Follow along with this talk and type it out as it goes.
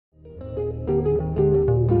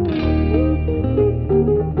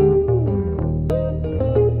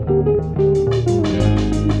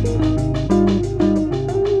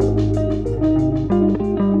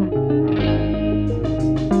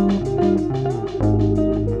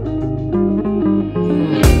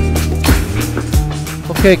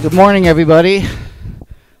Okay, good morning, everybody.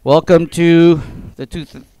 Welcome to the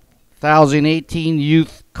 2018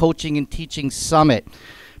 Youth Coaching and Teaching Summit.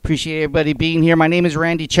 Appreciate everybody being here. My name is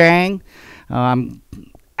Randy Chang. I'm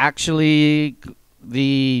actually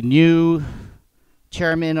the new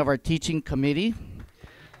chairman of our teaching committee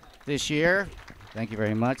this year. Thank you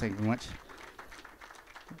very much. Thank you very much.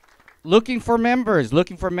 Looking for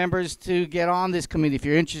members to get on this committee. If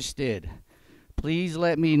you're interested, please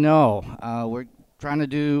let me know. We're trying to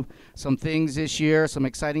do some things this year, some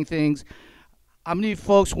exciting things. How many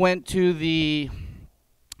folks went to the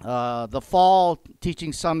fall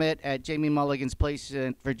teaching summit at Jamie Mulligan's place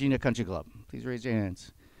in Virginia Country Club? Please raise your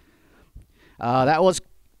hands. That was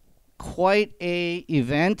quite a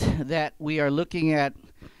event that we are looking at,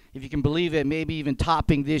 if you can believe it, maybe even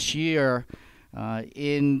topping this year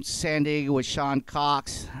in San Diego with Sean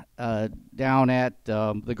Cox down at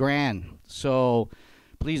the Grand. So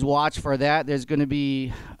please watch for that. There's going to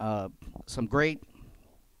be some great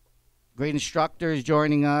instructors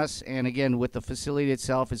joining us, and again, with the facility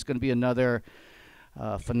itself, it's going to be another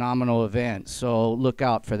phenomenal event. So look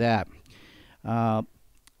out for that. I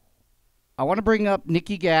want to bring up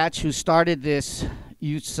Nikki Gatch, who started this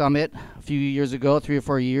youth summit a few years ago, 3 or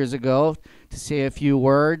 4 years ago, to say a few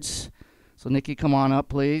words. So Nikki, come on up,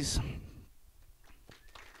 please.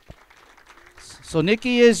 So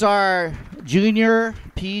Nikki is our junior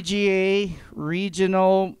PGA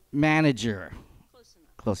regional manager.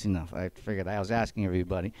 Close enough. I figured I was asking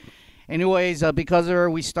everybody. Anyways, because of her,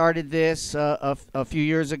 we started this a few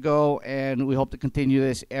years ago, and we hope to continue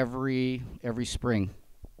this every spring.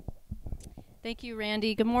 Thank you,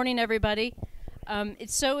 Randy. Good morning, everybody.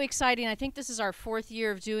 It's so exciting. I think this is our 4th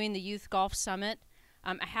year of doing the Youth Golf Summit.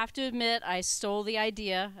 I have to admit, I stole the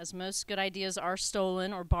idea, as most good ideas are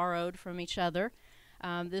stolen or borrowed from each other.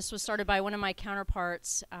 This was started by one of my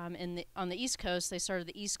counterparts on the East Coast. They started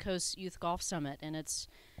the East Coast Youth Golf Summit, and it's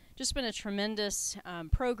just been a tremendous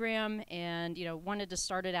program, and wanted to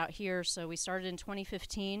start it out here, so we started in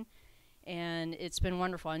 2015, and it's been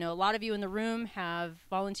wonderful. I know a lot of you in the room have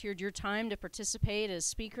volunteered your time to participate as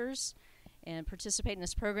speakers and participate in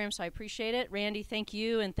this program, so I appreciate it. Randy, thank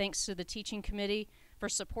you, and thanks to the teaching committee for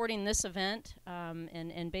supporting this event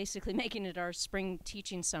and basically making it our spring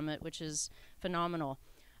teaching summit, which is phenomenal.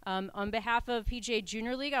 On behalf of PGA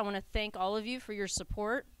Junior League, I want to thank all of you for your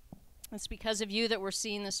support. It's because of you that we're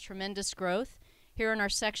seeing this tremendous growth. Here in our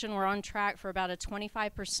section, we're on track for about a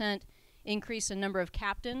 25% increase in number of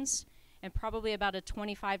captains and probably about a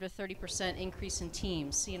 25 to 30% increase in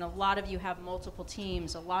teams. Seeing a lot of you have multiple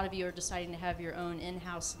teams, a lot of you are deciding to have your own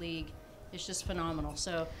in-house league. It's just phenomenal.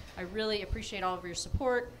 So I really appreciate all of your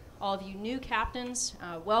support. All of you new captains,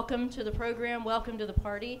 welcome to the program, welcome to the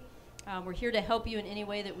party. We're here to help you in any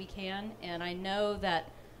way that we can, and I know that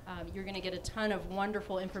you're going to get a ton of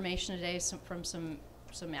wonderful information today from some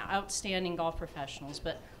outstanding golf professionals.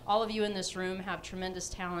 But all of you in this room have tremendous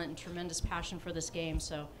talent and tremendous passion for this game,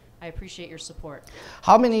 so I appreciate your support.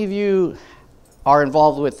 How many of you are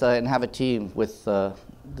involved with and have a team with the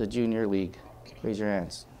Junior League? Raise your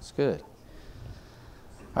hands. It's good.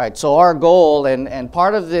 All right, so our goal, and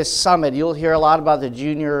part of this summit, you'll hear a lot about the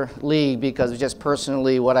Junior League because just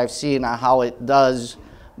personally what I've seen on how it does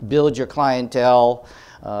build your clientele,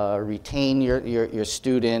 retain your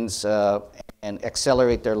students, and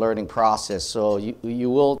accelerate their learning process. So you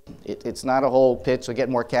will, it's not a whole pitch, so get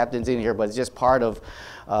more captains in here, but it's just part of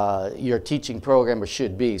your teaching program, or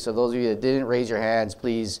should be. So those of you that didn't raise your hands,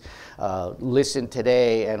 please listen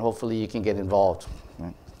today, and hopefully you can get involved.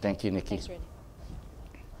 Right. Thank you, Nikki. Thanks, Randy.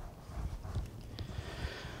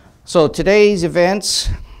 So today's events,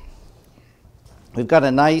 we've got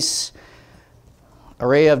a nice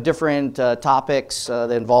array of different topics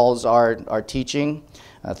that involves our teaching.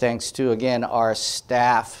 Thanks to, again, our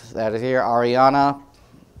staff that is here. Ariana,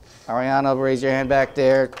 raise your hand back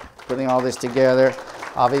there, putting all this together.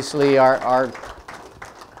 Obviously, our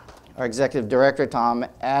executive director, Tom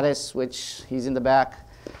Addis, which he's in the back.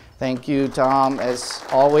 Thank you, Tom, as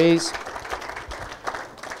always.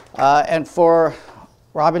 And for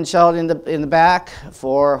Robin Sheldon in the back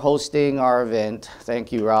for hosting our event.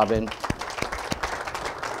 Thank you, Robin.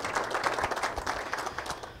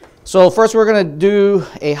 So first we're going to do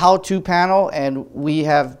a how-to panel, and we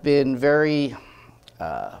have been very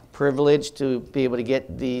privileged to be able to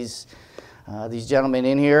get these gentlemen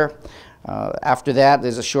in here. After that,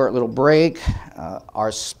 there's a short little break.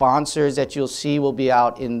 Our sponsors that you'll see will be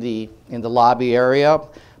out in the lobby area.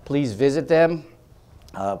 Please visit them.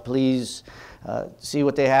 Please see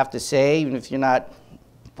what they have to say, even if you're not,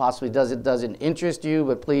 possibly doesn't interest you,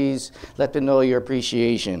 but please let them know your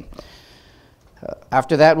appreciation.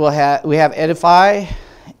 After that, we have Edify,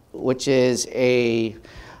 which is an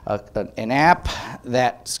app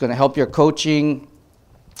that's going to help your coaching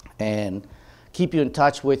and keep you in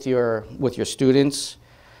touch with your students.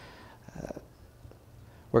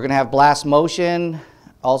 We're going to have Blast Motion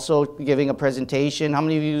also giving a presentation. How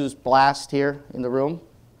many of you use Blast here in the room?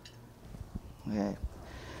 Okay.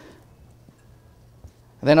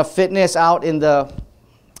 And then a fitness out in the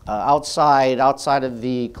outside of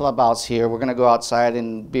the clubhouse here. We're going to go outside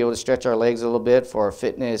and be able to stretch our legs a little bit for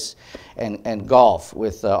fitness and golf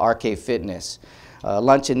with RK Fitness.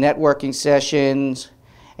 Lunch and networking sessions,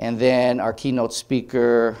 and then our keynote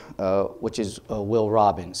speaker, which is Will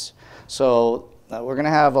Robbins. So we're going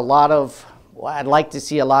to have a lot of, well, I'd like to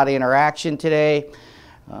see a lot of interaction today,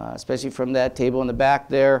 especially from that table in the back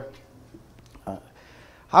there.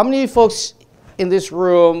 How many folks in this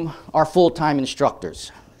room are full-time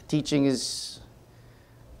instructors? Teaching is,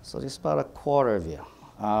 so just about a quarter of you.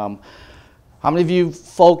 How many of you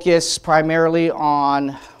focus primarily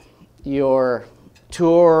on your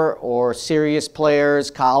tour or serious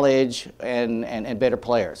players, college, and better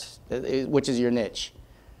players? Which is your niche?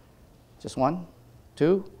 Just one?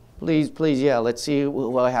 Two? Please, yeah, let's see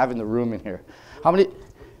what I have in the room in here. How many?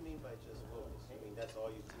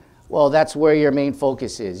 Well, that's where your main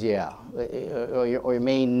focus is, yeah, or your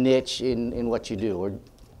main niche in what you do. Or,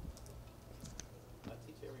 I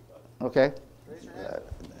teach everybody. Okay. Raise your hand.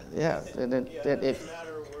 Yeah. And then, Yeah, it doesn't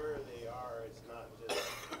matter where they are. It's not just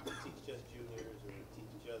teach just juniors or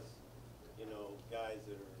teach just guys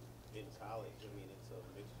that are in college. I mean, it's a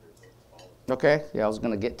mixture of all of them. Okay. Yeah, I was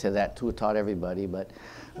going to get to that too. Taught everybody, but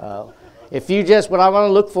if you just what I want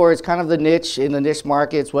to look for is kind of the niche in the niche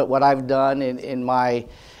markets. What I've done in my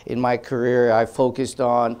career, I've focused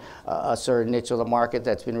on a certain niche of the market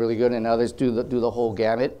that's been really good, and others do the whole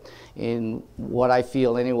gamut. In what I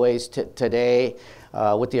feel, anyways, today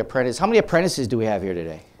with the apprentice. How many apprentices do we have here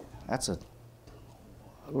today? That's a.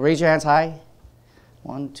 Raise your hands high.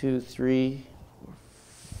 1, 2, 3, 4,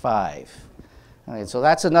 5. All right, so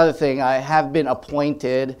that's another thing. I have been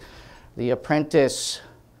appointed the apprentice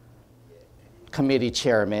committee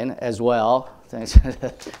chairman as well. Thanks.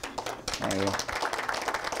 Thank you.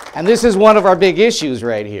 And this is one of our big issues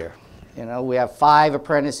right here. We have 5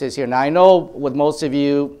 apprentices here. Now I know with most of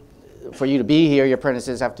you, for you to be here, your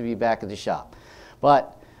apprentices have to be back at the shop.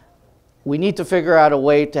 But we need to figure out a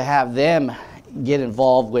way to have them get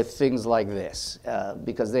involved with things like this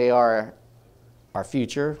because they are our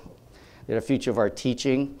future. They're the future of our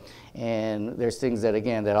teaching. And there's things that,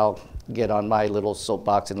 again, that I'll get on my little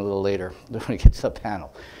soapbox in a little later when we get to the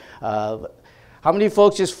panel. How many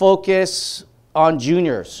folks just focus on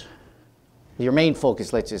juniors? Your main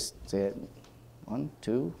focus, let's just say it. 1,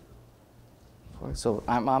 2, 4. So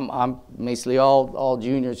I'm basically all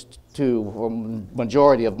juniors too, for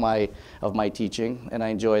majority of my teaching, and I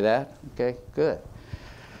enjoy that. Okay, good.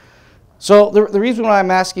 So the reason why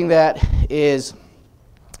I'm asking that is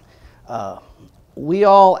we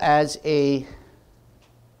all as an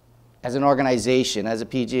organization, as a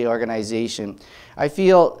PGA organization, I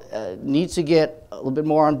feel needs to get a little bit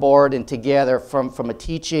more on board and together from a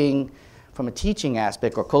teaching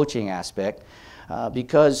aspect or coaching aspect,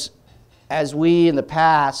 because as we in the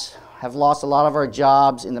past have lost a lot of our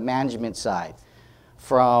jobs in the management side,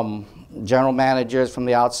 from general managers from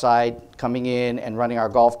the outside coming in and running our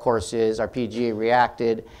golf courses, our PGA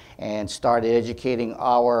reacted and started educating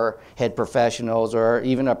our head professionals or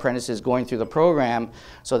even apprentices going through the program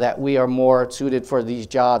so that we are more suited for these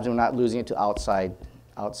jobs and we're not losing it to outside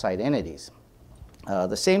entities.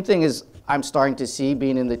 The same thing is I'm starting to see,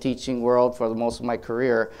 being in the teaching world for the most of my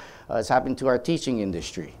career, is happening to our teaching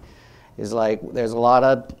industry. It's like there's a lot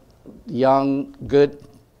of young, good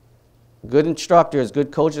instructors,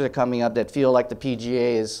 good coaches are coming up that feel like the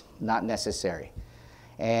PGA is not necessary.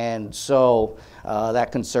 And so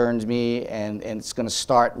that concerns me, and it's going to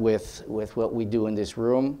start with what we do in this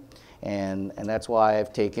room. And that's why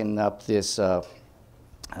I've taken up this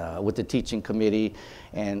with the teaching committee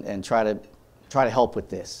and try to help with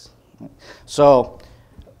this. So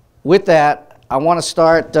with that, I want to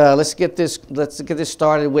start, let's get this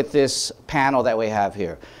started with this panel that we have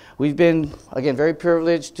here. We've been, again, very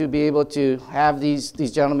privileged to be able to have these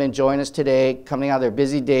gentlemen join us today, coming out of their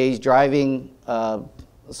busy days, driving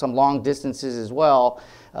some long distances as well,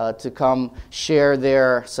 to come share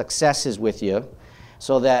their successes with you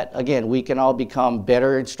so that, again, we can all become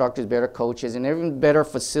better instructors, better coaches, and even better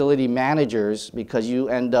facility managers, because you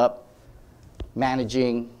end up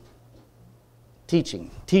managing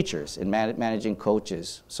teachers and managing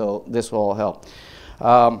coaches. So this will all help.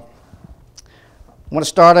 I want to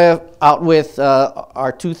start out with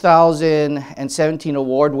our 2017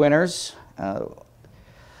 award winners.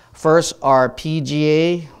 First, our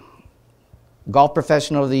PGA Golf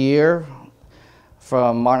Professional of the Year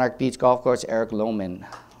from Monarch Beach Golf Course, Eric Lohman.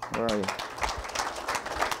 Where are you?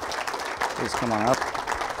 Please come on up.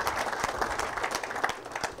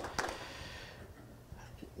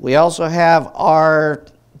 We also have our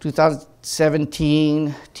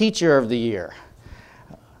 2017 Teacher of the Year,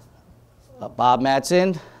 Bob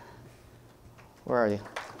Madesn. Where are you?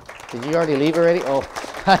 Did you already leave already? Oh.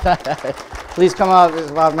 Please come out. This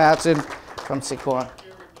is Bob Madesn from Sequoia.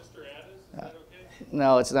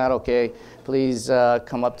 No, it's not okay. Please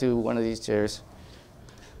come up to one of these chairs.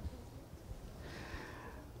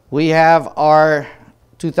 We have our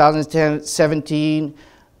 2017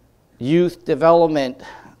 Youth Development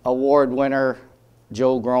Award winner,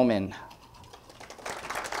 Joe Grohman.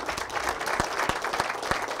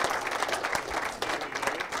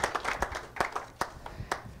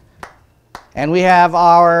 And we have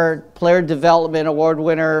our Player Development Award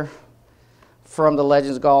winner from the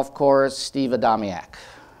Legends Golf Course, Steve Adamiak.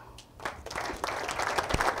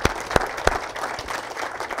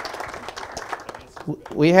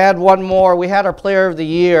 We had one more. We had our Player of the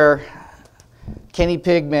Year. Kenny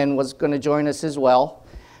Pigman was going to join us as well,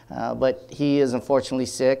 but he is unfortunately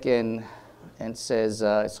sick and says,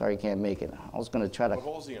 sorry, he can't make it. I was going to try to. What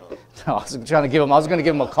hole's he on? No, I was going to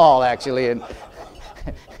give him a call actually, and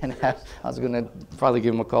I was going to probably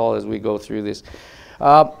give him a call as we go through this.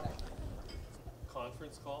 Conference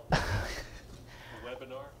call?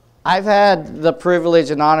 Webinar? I've had the privilege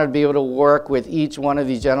and honor to be able to work with each one of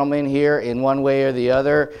these gentlemen here in one way or the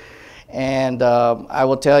other, and I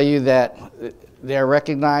will tell you that they're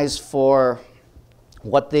recognized for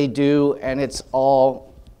what they do, and it's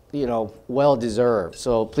all, you know, well deserved.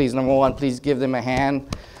 So please, number one, please give them a hand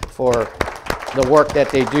for the work that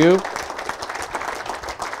they do,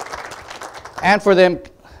 and for them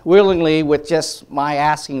willingly, with just my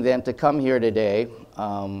asking them to come here today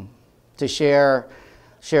to share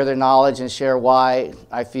their knowledge and share why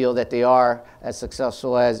I feel that they are as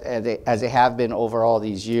successful as they have been over all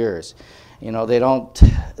these years. You know, they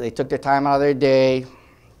took their time out of their day.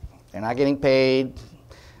 They're not getting paid.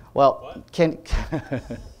 Well, Kenny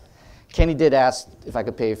did ask if I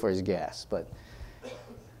could pay for his gas, but.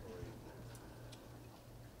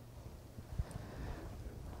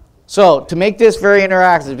 So to make this very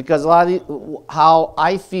interactive, because a lot of how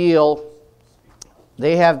I feel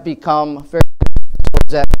they have become very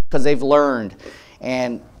because they've learned,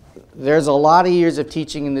 and there's a lot of years of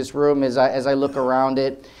teaching in this room as I look around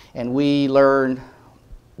it, and we learn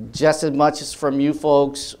just as much as from you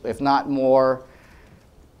folks, if not more,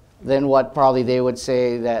 than what probably they would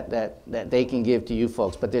say that they can give to you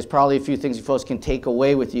folks. But there's probably a few things you folks can take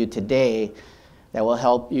away with you today that will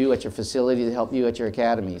help you at your facilities, help you at your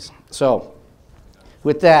academies. So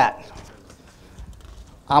with that,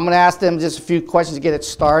 I'm going to ask them just a few questions to get it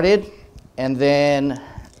started, and then at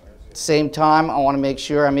the same time, I want to make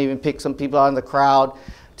sure I'm even pick some people out in the crowd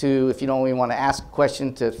to, if you don't even want to ask a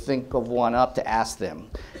question, to think of one up to ask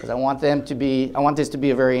them, because I want this to be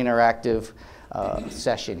a very interactive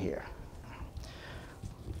session here.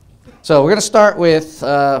 So we're going to start with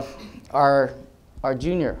our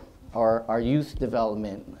junior, or our youth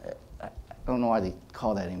development. I don't know why they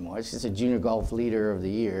call that anymore. It's just a junior golf leader of the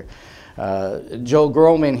year. Joe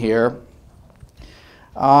Grohman here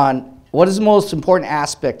on what is the most important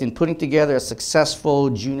aspect in putting together a successful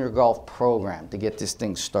junior golf program to get this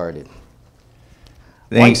thing started.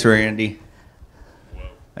 Thanks, Randy.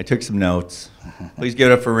 I took some notes. Please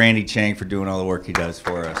give it up for Randy Chang for doing all the work he does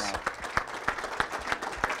for us.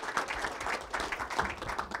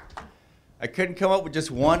 I couldn't come up with just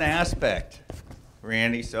one aspect,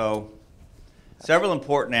 Randy, so several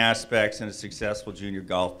important aspects in a successful junior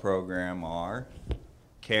golf program are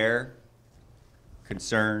care,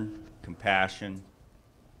 concern, compassion,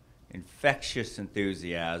 infectious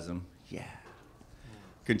enthusiasm,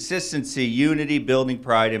 consistency, unity, building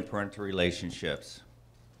pride, and parental relationships.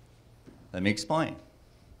 Let me explain.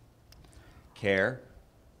 Care.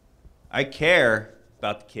 I care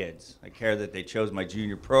about the kids. I care that they chose my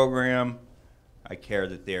junior program. I care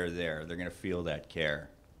that they're there. They're going to feel that care.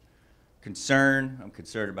 Concern. I'm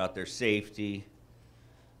concerned about their safety,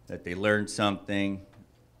 that they learn something,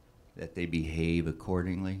 that they behave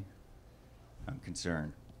accordingly. I'm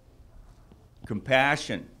concerned.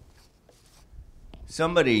 Compassion.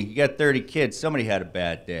 You got 30 kids, somebody had a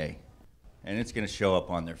bad day, and it's going to show up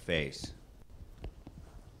on their face.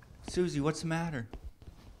 Susie, what's the matter?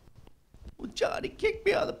 Well, Johnny kicked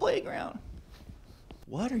me out of the playground.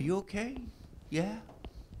 What, are you okay? Yeah.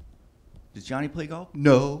 Does Johnny play golf?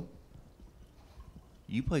 No.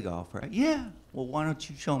 You play golf, right? Yeah. Well, why don't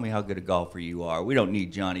you show me how good a golfer you are? We don't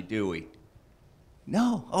need Johnny, do we?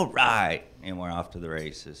 No. All right. And we're off to the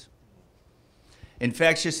races.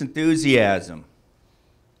 Infectious enthusiasm.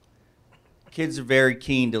 Kids are very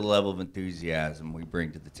keen to the level of enthusiasm we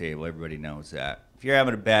bring to the table. Everybody knows that. If you're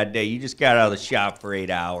having a bad day, you just got out of the shop for 8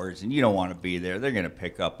 hours and you don't want to be there, they're going to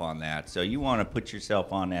pick up on that. So you want to put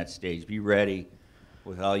yourself on that stage. Be ready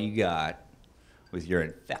with all you got with your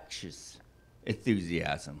infectious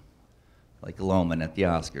enthusiasm. Like Lohman at the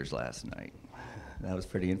Oscars last night. That was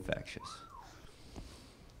pretty infectious.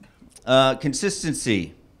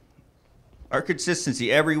 Consistency. Our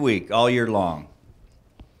consistency every week, all year long.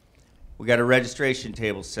 We got a registration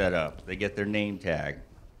table set up. They get their name tag.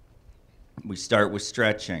 We start with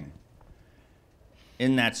stretching.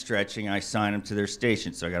 In that stretching, I assign them to their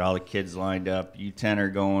station. So I got all the kids lined up. You 10 are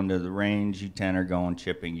going to the range. You 10 are going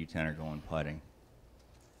chipping. You 10 are going putting.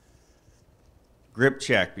 Grip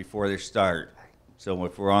check before they start. So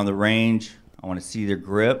if we're on the range, I want to see their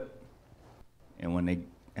grip. And when they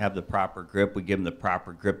have the proper grip, we give them the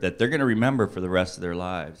proper grip that they're going to remember for the rest of their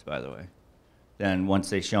lives, by the way. Then once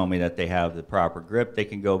they show me that they have the proper grip, they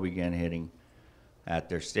can go begin hitting at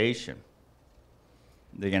their station.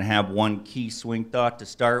 They're going to have one key swing thought to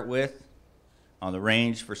start with. On the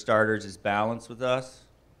range, for starters, is balance with us.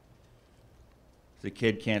 If the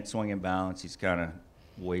kid can't swing and balance, he's kind of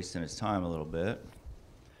wasting his time a little bit.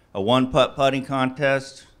 A one-putt putting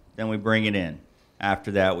contest, then we bring it in.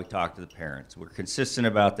 After that, we talk to the parents. We're consistent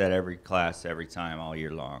about that every class, every time, all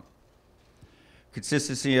year long.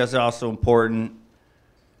 Consistency is also important.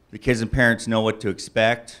 The kids and parents know what to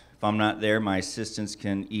expect. If I'm not there, my assistants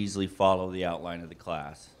can easily follow the outline of the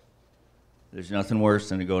class. There's nothing worse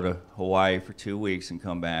than to go to Hawaii for 2 weeks and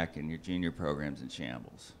come back and your junior program's in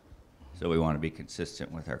shambles. So we want to be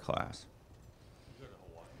consistent with our class. You go to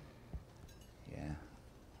Hawaii? Yeah,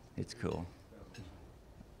 it's cool.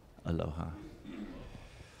 Aloha.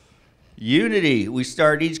 Unity. We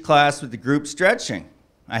start each class with the group stretching.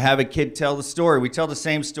 I have a kid tell the story. We tell the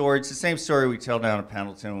same story. It's the same story we tell down at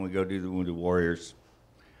Pendleton when we go do the Wounded Warriors.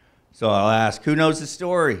 So I'll ask, who knows the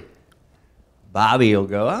story? Bobby will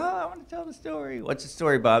go, I want to tell the story. What's the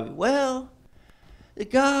story, Bobby? Well, the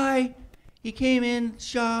guy, he came in the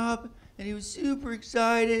shop, and he was super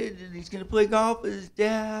excited, and he's going to play golf with his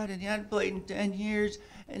dad, and he hadn't played in 10 years,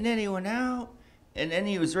 and then he went out, and then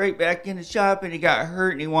he was right back in the shop, and he got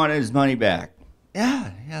hurt, and he wanted his money back.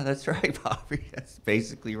 Yeah, that's right, Bobby. That's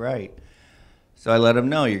basically right. So I let him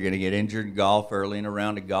know you're going to get injured in golf early in a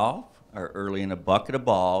round of golf or early in a bucket of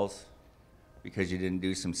balls because you didn't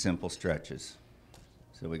do some simple stretches.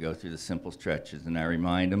 So we go through the simple stretches, and I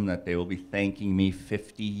remind them that they will be thanking me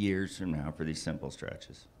 50 years from now for these simple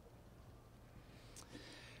stretches.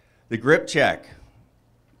 The grip check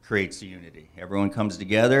creates the unity. Everyone comes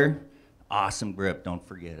together. Awesome grip. Don't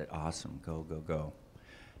forget it. Awesome. Go, go, go.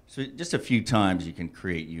 So just a few times you can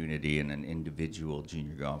create unity in an individual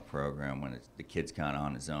junior golf program when the kid's kind of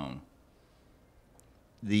on his own.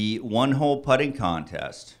 The one-hole putting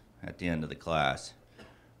contest at the end of the class.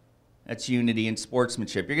 That's unity and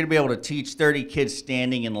sportsmanship. You're going to be able to teach 30 kids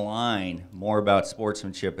standing in line more about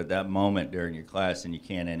sportsmanship at that moment during your class than you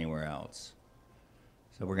can anywhere else.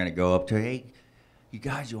 So we're going to go up to, hey, you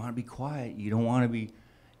guys, you want to be quiet. You don't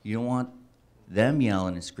want them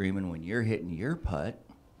yelling and screaming when you're hitting your putt.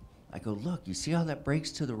 I go, look, you see how that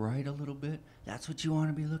breaks to the right a little bit? That's what you want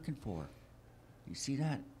to be looking for. You see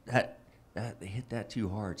that? They hit that too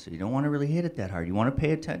hard, so you don't want to really hit it that hard. You want to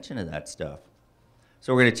pay attention to that stuff.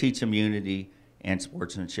 So we're going to teach them unity and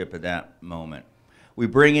sportsmanship at that moment. We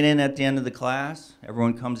bring it in at the end of the class.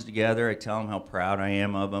 Everyone comes together. I tell them how proud I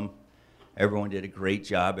am of them. Everyone did a great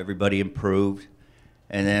job. Everybody improved.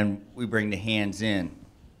 And then we bring the hands in.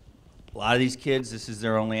 A lot of these kids, this is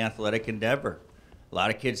their only athletic endeavor. A lot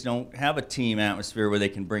of kids don't have a team atmosphere where they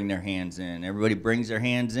can bring their hands in. Everybody brings their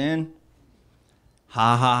hands in.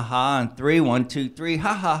 Ha, ha, ha, and 3, 1, 2, 3,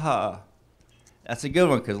 ha, ha, ha. That's a good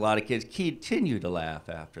one because a lot of kids continue to laugh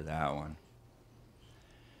after that one.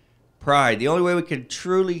 Pride. The only way we can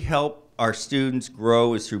truly help our students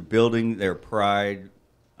grow is through building their pride,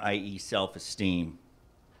 i.e. self-esteem.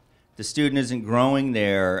 If the student isn't growing,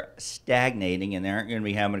 they're stagnating, and they aren't going to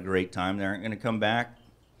be having a great time. They aren't going to come back.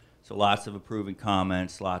 So lots of approving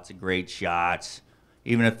comments, lots of great shots.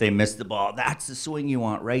 Even if they miss the ball, that's the swing you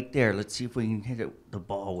want right there. Let's see if we can hit the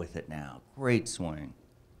ball with it now. Great swing.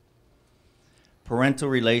 Parental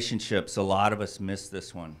relationships, a lot of us miss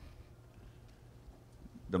this one.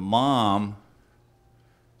 The mom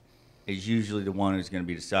is usually the one who's going to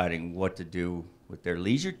be deciding what to do with their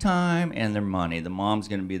leisure time and their money. The mom's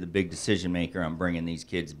going to be the big decision maker on bringing these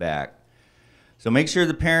kids back. So make sure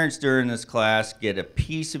the parents during this class get a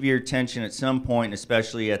piece of your attention at some point,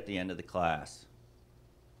 especially at the end of the class.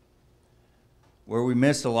 Where we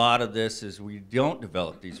miss a lot of this is we don't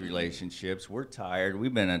develop these relationships. We're tired.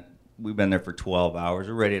 We've been there for 12 hours.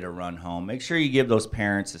 We're ready to run home. Make sure you give those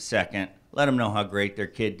parents a second. Let them know how great their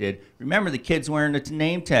kid did. Remember, the kid's wearing a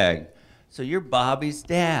name tag. So you're Bobby's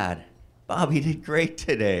dad. Bobby did great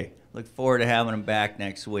today. Look forward to having him back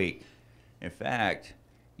next week. In fact,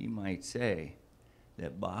 you might say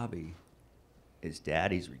that Bobby is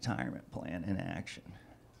Daddy's retirement plan in action.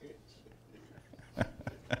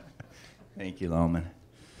 Thank you, Lohman.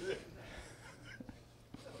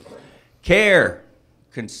 Care,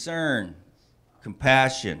 concern,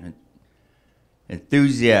 compassion,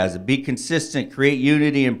 enthusiasm. Be consistent, create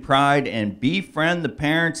unity and pride, and befriend the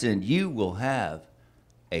parents, and you will have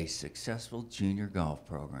a successful junior golf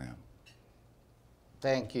program.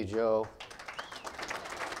 Thank you, Joe.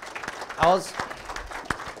 I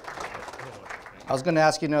was going to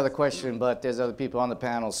ask you another question, but there's other people on the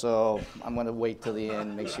panel, so I'm going to wait till the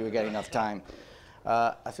end, make sure we got enough time.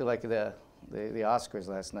 I feel like the Oscars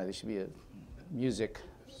last night, there should be a music.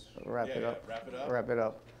 Wrap it up. Wrap it up. Wrap it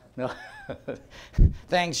up. No.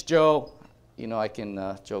 Thanks, Joe. You know I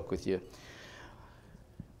can joke with you.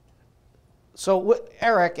 So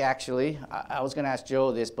Eric, actually, I was going to ask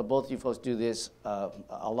Joe this, but both of you folks do this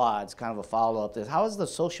a lot. It's kind of a follow-up. How has the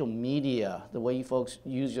social media, the way you folks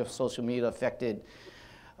use your social media, affected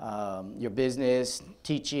your business,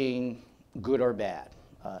 teaching, good or bad?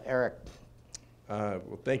 Eric.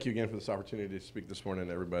 Well, thank you again for this opportunity to speak this morning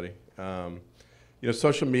to everybody. You know,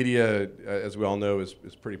 social media, as we all know, is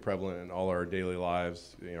pretty prevalent in all our daily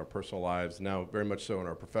lives, our personal lives, now very much so in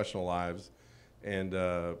our professional lives. And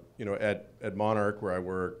you know, at Monarch, where I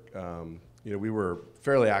work, you know, we were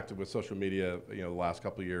fairly active with social media, the last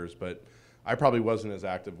couple of years, but I probably wasn't as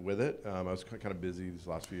active with it. I was kind of busy these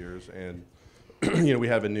last few years, and we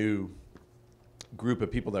have a new group of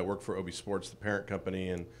people that work for OB Sports, the parent company,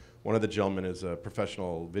 and one of the gentlemen is a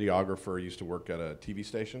professional videographer. He used to work at a TV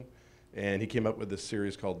station, and he came up with this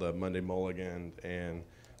series called the Monday Mulligan, and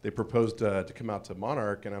they proposed to come out to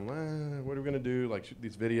Monarch, and I'm like, what are we going to do? Like, shoot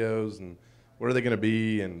these videos, and what are they going to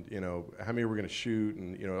be, and how many are we going to shoot?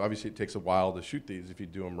 And obviously it takes a while to shoot these if you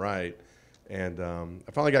do them right. And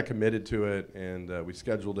I finally got committed to it, and we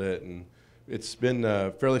scheduled it, and it's been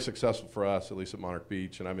fairly successful for us, at least at Monarch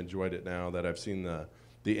Beach, and I've enjoyed it now that I've seen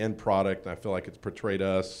the end product, and I feel like it's portrayed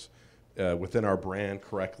us within our brand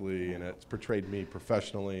correctly, and it's portrayed me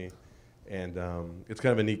professionally, and it's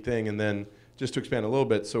kind of a neat thing. And then just to expand a little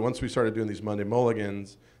bit, so once we started doing these Monday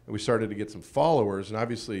Mulligans, and we started to get some followers, and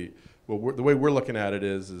obviously, well, the way we're looking at it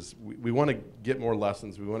is we want to get more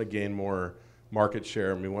lessons, we want to gain more market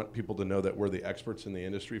share, and we want people to know that we're the experts in the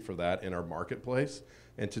industry for that in our marketplace.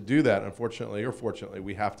 And to do that, unfortunately or fortunately,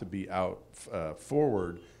 we have to be out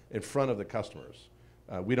forward in front of the customers.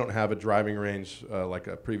 We don't have a driving range like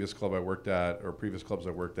a previous club I worked at or previous clubs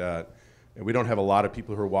I worked at, and we don't have a lot of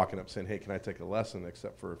people who are walking up saying, hey, can I take a lesson,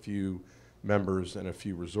 except for a few members and a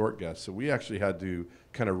few resort guests. So we actually had to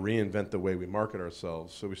kind of reinvent the way we market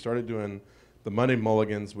ourselves. So we started doing the Monday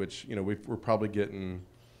Mulligans, which we're probably getting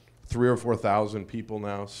 3,000 or 4,000 people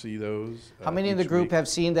now see those. How many in the group have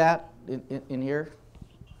seen that in here?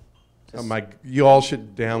 You all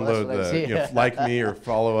should download Well, like me or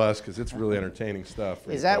follow us, because it's really entertaining stuff.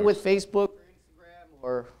 Is that with Facebook or Instagram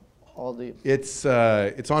or all the? It's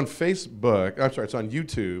on Facebook. I'm sorry, it's on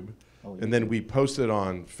YouTube. Oh, and then we post it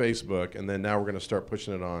on Facebook, and then now we're going to start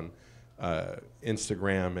pushing it on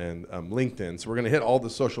Instagram and LinkedIn. So we're going to hit all the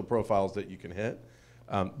social profiles that you can hit.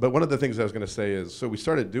 But one of the things I was going to say is, so we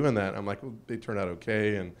started doing that. I'm like, well, they turned out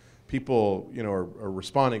okay, and people, are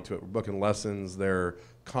responding to it. We're booking lessons. They're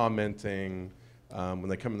commenting when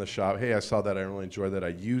they come in the shop. Hey, I saw that. I really enjoyed that. I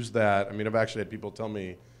used that. I mean, I've actually had people tell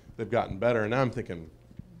me they've gotten better, and now I'm thinking,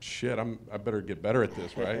 shit, I better get better at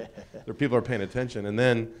this, right? There people are paying attention, and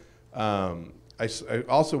then. I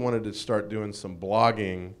also wanted to start doing some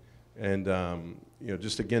blogging, and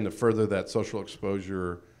just again to further that social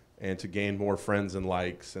exposure and to gain more friends and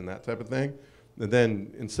likes and that type of thing. And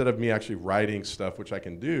then instead of me actually writing stuff, which I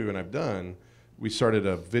can do and I've done, we started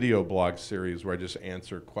a video blog series where I just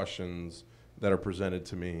answer questions that are presented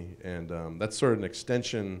to me, and that's sort of an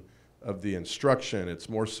extension of the instruction. It's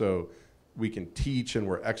more so we can teach, and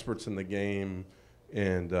we're experts in the game.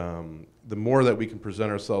 And the more that we can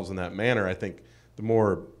present ourselves in that manner, I think the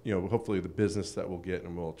more, hopefully the business that we'll get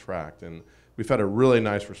and we'll attract. And we've had a really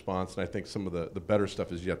nice response, and I think some of the better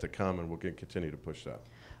stuff is yet to come, and we'll continue to push that.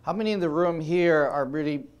 How many in the room here are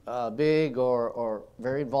really big or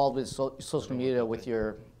very involved with social media with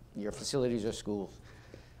your facilities or schools?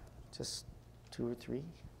 Just 2 or 3,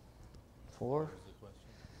 4.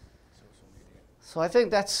 So I think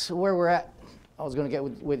that's where we're at. I was going to get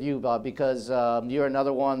with you, Bob, because you're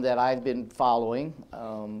another one that I've been following.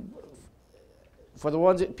 For the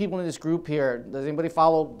ones people in this group here, does anybody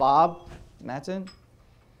follow Bob Madesn?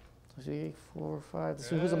 3, 4, 5. Let's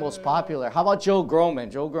see who's the most popular. How about Joe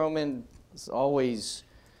Grohman? Joe Grohman is always.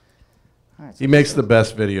 Right, so He makes the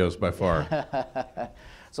best videos by far.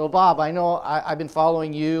 So Bob, I know I've been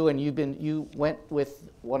following you, and you went with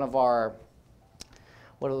one of our.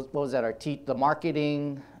 What was that? The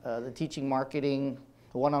marketing, the teaching marketing,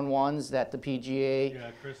 the one-on-ones that the PGA.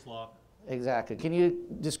 Yeah, Chris Locke. Exactly. Can you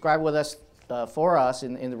describe with us, for us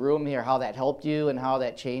in the room here, how that helped you and how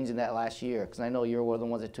that changed in that last year? Because I know you're one of the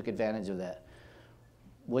ones that took advantage of that.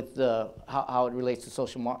 With how it relates to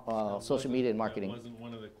social media and marketing. That wasn't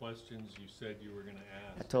one of the questions you said you were going to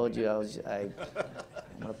ask. I told you I'm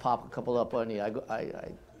going to pop a couple up on you.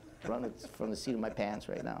 I run it from the seat of my pants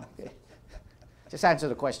right now. Okay. Just answer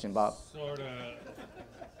the question, Bob. Sort of.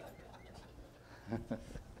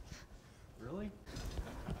 Really?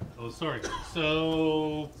 Oh, sorry.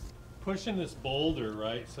 So, pushing this boulder,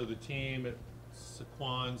 right? So the team at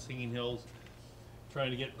Sequan, Singing Hills,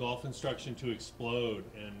 trying to get golf instruction to explode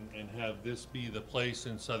and have this be the place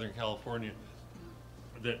in Southern California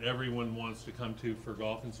that everyone wants to come to for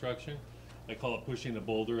golf instruction. I call it pushing the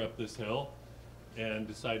boulder up this hill, and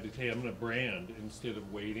decided, hey, I'm going to brand instead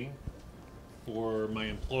of waiting for my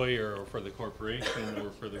employer or for the corporation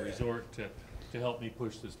or for the resort to help me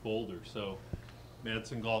push this boulder. So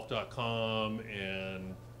MadesnGolf.com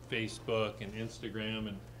and Facebook and Instagram,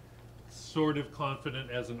 and sort of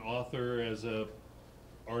confident as an author, as a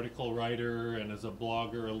article writer, and as a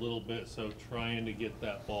blogger a little bit, so trying to get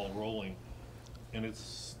that ball rolling. And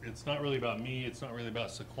it's not really about me, it's not really about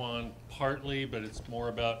Sequan partly, but it's more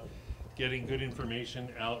about getting good information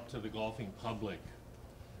out to the golfing public.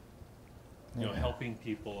 You know, helping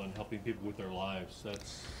people with their lives.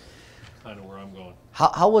 That's kind of where I'm going.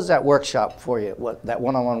 How was that workshop for you? That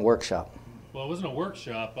one-on-one workshop? Well, it wasn't a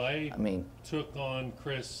workshop. I mean, took on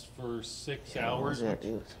Chris for 6 yeah, hours, what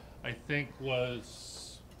was which it? I think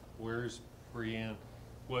was, where's Brianne?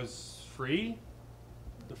 Was free.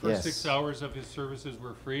 The first Yes. 6 hours of his services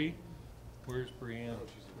were free. Where's Brianne?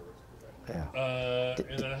 Yeah.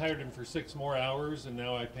 And then I hired him for 6 more hours, and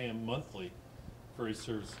now I pay him monthly for his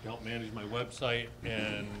service to help manage my website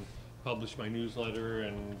and publish my newsletter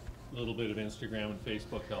and a little bit of Instagram and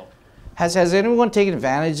Facebook help. Has anyone taken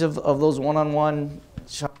advantage of those one-on-one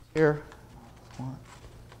shops here?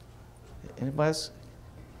 Anybody else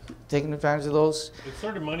taking advantage of those? It's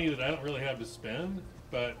sort of money that I don't really have to spend,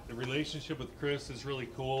 but the relationship with Chris is really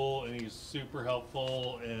cool, and he's super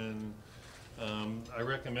helpful, and I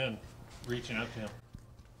recommend reaching out to him.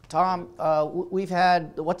 Tom, we've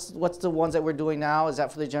had, what's the ones that we're doing now? Is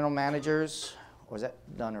that for the general managers, or is that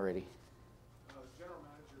done already? General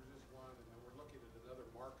manager is one, and then we're looking at another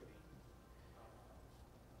marketing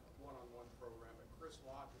one-on-one program. But Chris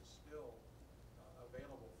Locke is still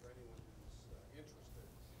available for anyone who's interested.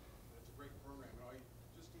 And it's a great program. You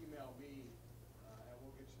just email me, and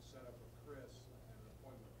we'll get you set up with Chris and an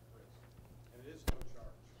appointment with Chris. And it is no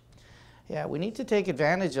charge. Yeah, we need to take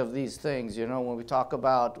advantage of these things. You know, when we talk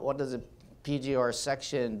about what does a PGR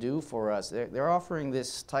section do for us, they're offering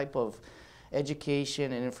this type of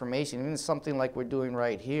education and information, even something like we're doing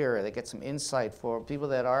right here. They get some insight for people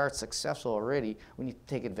that are successful already. We need to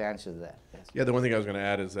take advantage of that. Yes. Yeah, the one thing I was going to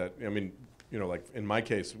add is that, I mean, you know, like in my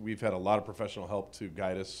case, we've had a lot of professional help to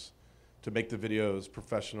guide us to make the videos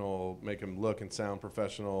professional, make them look and sound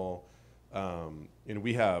professional. And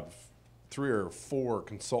we have 3 or 4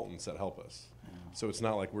 consultants that help us. Yeah. So it's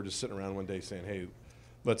not like we're just sitting around one day saying, hey,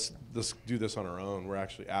 let's do this on our own. We're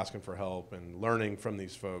actually asking for help and learning from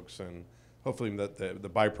these folks, and hopefully that the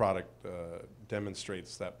byproduct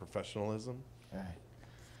demonstrates that professionalism. Right.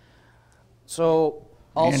 So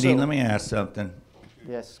also, Andy, let me ask something.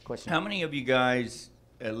 Yes, question. How many of you guys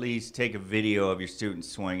at least take a video of your student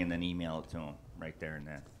swing and then email it to them right there and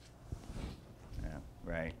then? Yeah,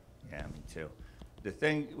 right. Yeah, me too. The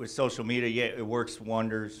thing with social media, yeah, it works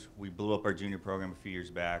wonders. We blew up our junior program a few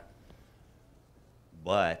years back,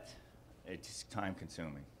 but it's just time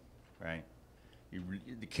consuming, right?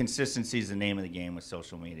 The consistency is the name of the game with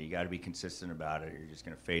social media. You got to be consistent about it, or you're just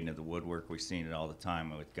going to fade into the woodwork. We've seen it all the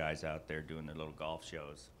time with guys out there doing their little golf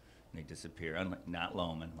shows, and they disappear. Not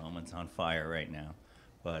Lohman. Lohman's on fire right now,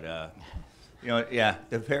 but you know, yeah,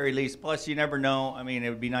 the very least. Plus, you never know. I mean, it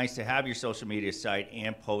would be nice to have your social media site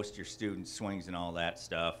and post your student swings and all that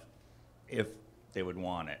stuff, if they would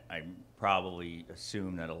want it. I probably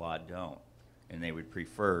assume that a lot don't, and they would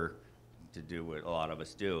prefer to do what a lot of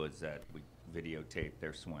us do, is that we videotape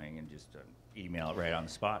their swing and just email it right on the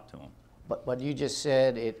spot to them. But you just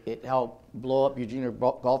said it helped blow up your junior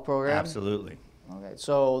golf program? Absolutely. Okay,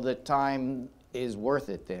 so the time is worth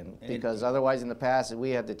it then, because otherwise in the past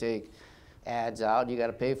we had to take ads out, you got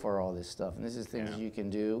to pay for all this stuff, and this is things you can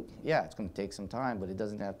do. Yeah, it's going to take some time, but it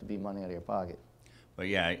doesn't have to be money out of your pocket. But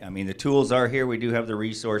yeah, I mean, the tools are here. We do have the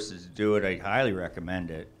resources to do it. I highly recommend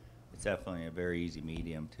it. It's definitely a very easy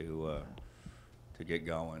medium to get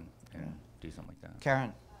going and do something like that.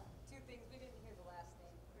 Karen? Two things. We didn't hear the last name.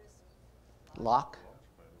 Chris. Locke?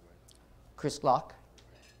 Chris Locke?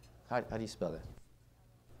 How do you spell that?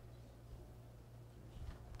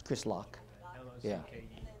 Chris Locke. Yeah.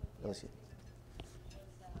 Was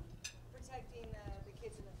protecting the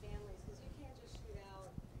kids and the families, because you can't just shoot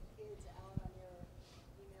out kids out on your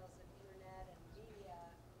emails and internet and media.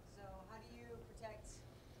 So how do you protect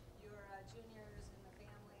your juniors and the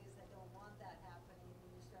families that don't want that happening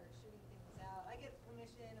when you start shooting things out? I get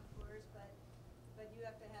permission, of course, but you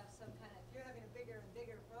have to have some kind of, if you're having a bigger and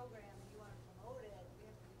bigger program and you want to promote it,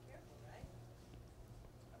 we have to be careful, right?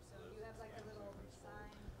 So you have like a little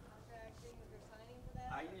sign contract thing that they're signing for that?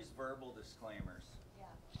 I use verbal disclaimers. Yeah.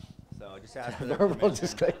 So just ask for their Verbal permission.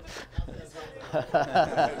 disclaimer.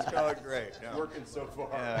 It's going great. No. Working so far.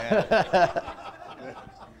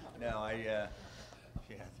 No, yeah,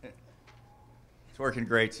 it's working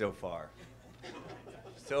great so far.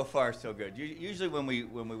 So far, so good. Usually when we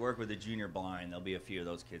work with a junior blind, there'll be a few of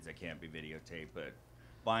those kids that can't be videotaped, but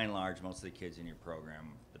by and large, most of the kids in your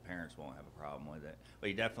program, the parents won't have a problem with it. But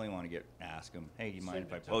you definitely want to ask them, hey, do you mind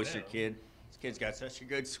if I post your kid? This kid's got such a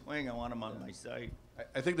good swing, I want him on my site.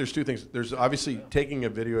 I think there's two things. There's obviously taking a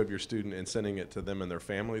video of your student and sending it to them and their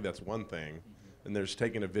family. That's one thing. And there's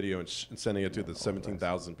taking a video and sending it to the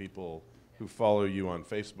 17,000 people who follow you on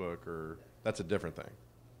Facebook, or that's a different thing.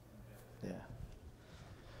 Yeah.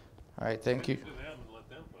 All right, thank you. To them and let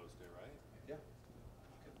them post it, right? You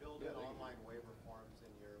can build in online waiver forms in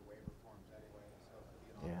your waiver forms anyway, so it could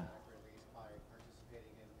be an Yeah. automatic release by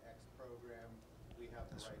participating in X program. We have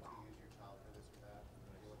the right to use your child for this or that,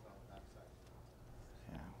 and deal with it on the backside.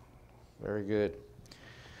 Yeah. Very good.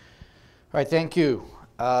 All right, thank you.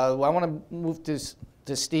 I want to move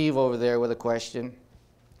to Steve over there with a question.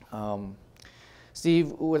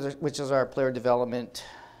 Steve, which is our player development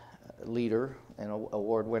leader and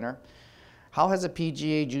award winner, how has a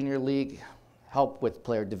PGA Junior League helped with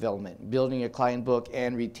player development, building a client book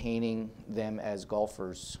and retaining them as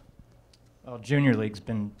golfers? Well, Junior League's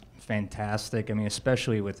been fantastic. I mean,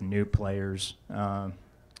 especially with new players. I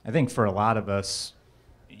think for a lot of us,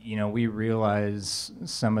 you know, we realize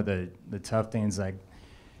some of the tough things like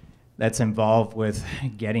that's involved with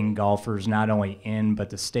getting golfers not only in, but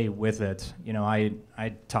to stay with it. You know, I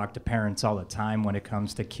talk to parents all the time when it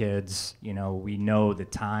comes to kids. You know, we know the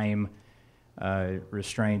time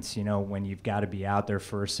restraints, you know, when you've got to be out there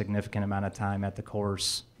for a significant amount of time at the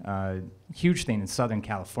course. Huge thing in Southern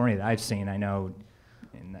California that I've seen, I know,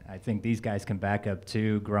 and I think these guys can back up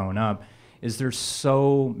too, growing up, is there's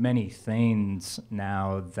so many things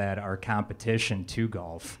now that are competition to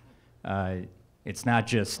golf. It's not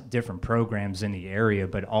just different programs in the area,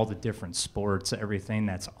 but all the different sports, everything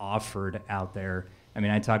that's offered out there. I mean,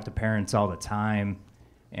 I talk to parents all the time,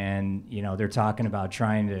 and, you know, they're talking about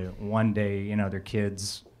trying to, one day, you know, their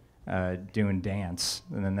kids doing dance,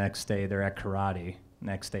 and the next day they're at karate,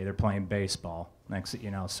 next day they're playing baseball, next, you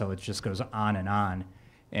know, so it just goes on and on.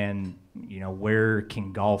 And, you know, where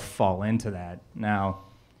can golf fall into that? Now,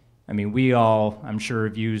 I mean, we all, I'm sure,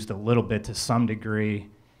 have used a little bit to some degree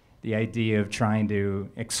the idea of trying to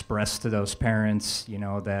express to those parents, you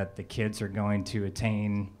know, that the kids are going to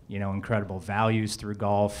attain, you know, incredible values through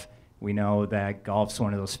golf. We know that golf's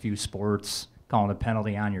one of those few sports, calling a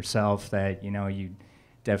penalty on yourself, that, you know, you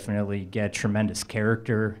definitely get tremendous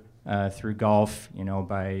character through golf, you know,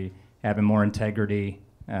 by having more integrity,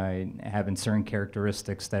 having certain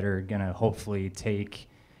characteristics that are going to hopefully take,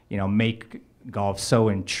 you know, make golf so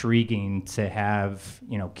intriguing to have,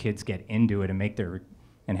 you know, kids get into it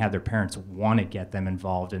and have their parents want to get them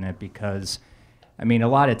involved in it. Because, I mean, a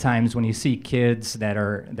lot of times when you see kids that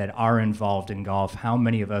are involved in golf, how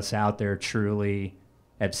many of us out there truly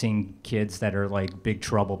have seen kids that are like big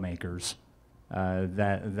troublemakers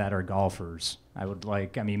that are golfers? I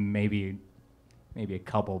mean, maybe a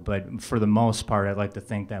couple, but for the most part, I'd like to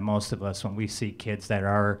think that most of us, when we see kids that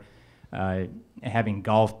are having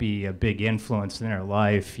golf be a big influence in their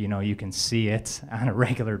life, you know, you can see it on a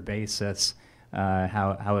regular basis,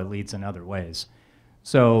 how it leads in other ways.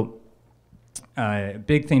 So a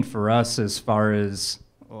big thing for us as far as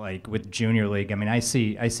like with Junior League, I mean, I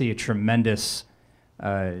see a tremendous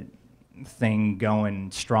thing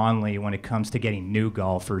going strongly when it comes to getting new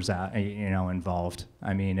golfers out, involved.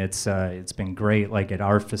 I mean, it's been great. Like at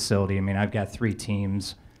our facility, I mean, I've got 3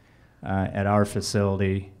 teams at our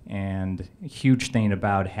facility, and a huge thing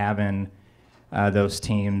about having those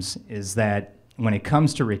teams is that when it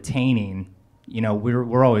comes to retaining,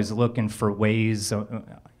 we're always looking for ways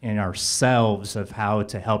in ourselves of how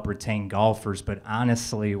to help retain golfers. But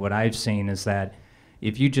honestly, what I've seen is that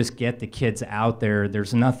if you just get the kids out there,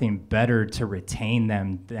 there's nothing better to retain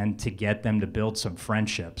them than to get them to build some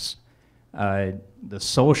friendships. The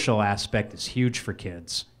social aspect is huge for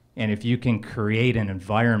kids. And if you can create an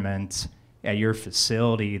environment at your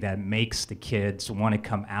facility that makes the kids want to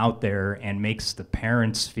come out there and makes the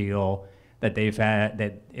parents feel that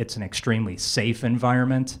that it's an extremely safe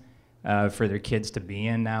environment for their kids to be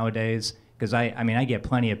in nowadays. Because I get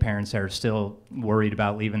plenty of parents that are still worried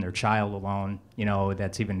about leaving their child alone,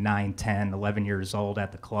 that's even 9, 10, 11 years old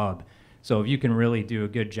at the club. So if you can really do a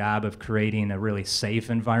good job of creating a really safe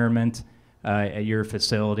environment at your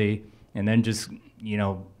facility, and then just,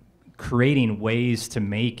 creating ways to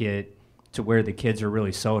make it to where the kids are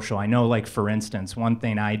really social. I know, like, for instance, one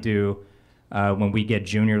thing I do when we get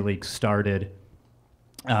junior league started,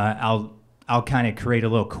 I'll kind of create a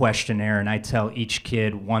little questionnaire, and I tell each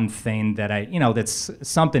kid one thing that that's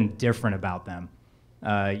something different about them,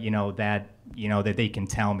 that they can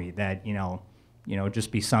tell me, that,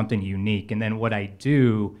 just be something unique. And then what I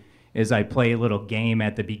do is I play a little game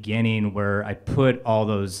at the beginning where I put all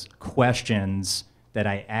those questions that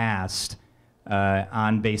I asked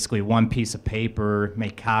on basically one piece of paper,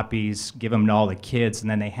 make copies, give them to all the kids, and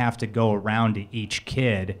then they have to go around to each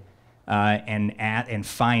kid and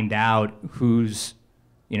find out whose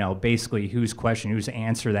question, whose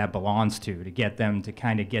answer that belongs to get them to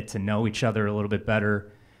kind of get to know each other a little bit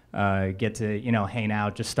better, get to, hang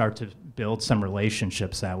out, just start to build some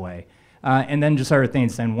relationships that way. And then just other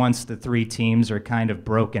things, then once the 3 teams are kind of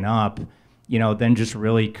broken up, then just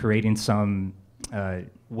really creating some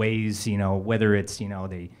ways, whether it's,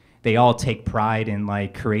 they all take pride in,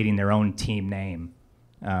 like, creating their own team name,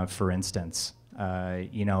 for instance.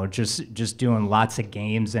 Just doing lots of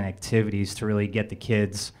games and activities to really get the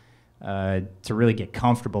kids to really get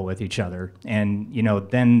comfortable with each other. And,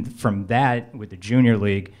 then from that, with the junior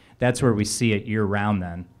league, that's where we see it year-round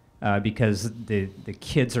then, because the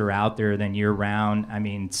kids are out there then year-round. I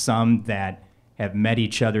mean, some that have met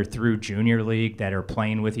each other through junior league that are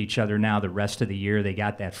playing with each other now the rest of the year, they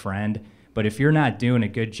got that friend. But if you're not doing a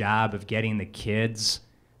good job of getting the kids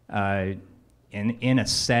in a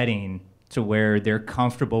setting to where they're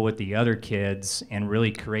comfortable with the other kids and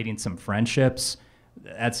really creating some friendships,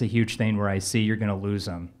 that's a huge thing where I see you're going to lose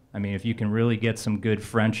them. I mean, if you can really get some good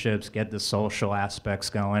friendships, get the social aspects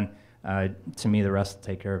going, to me, the rest will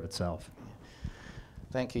take care of itself.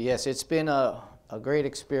 Thank you. Yes, it's been a great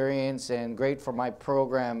experience and great for my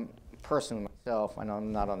program personally myself. I know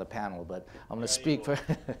I'm not on the panel, but I'm going to speak for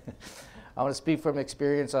I want to speak from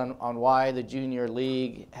experience on why the junior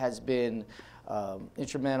league has been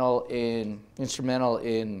instrumental in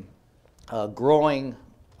growing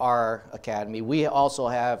our academy. We also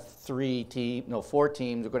have 4 teams. We're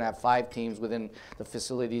going to have 5 teams within the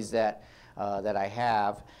facilities that I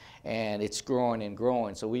have, and it's growing and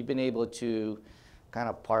growing. So we've been able to kind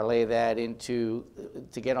of parlay that into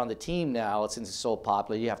to get on the team now. Since it's so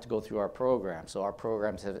popular, you have to go through our program. So our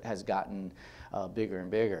programs has gotten bigger and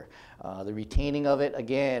bigger. The retaining of it,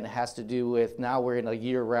 again, has to do with now we're in a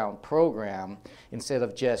year-round program instead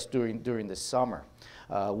of just during the summer.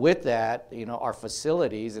 With that, our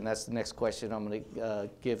facilities, and that's the next question I'm going to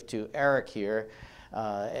give to Eric here,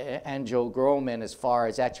 and Joe Grohman, as far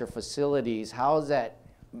as at your facilities,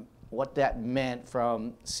 what that meant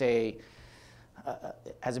from, say,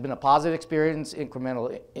 has it been a positive experience,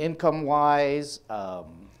 incremental income-wise,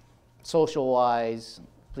 social-wise?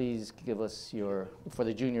 Please give us for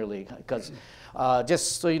the junior league, because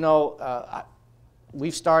just so you know,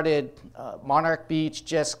 we've started, Monarch Beach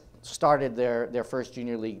just started their first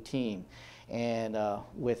junior league team, and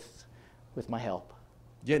with my help.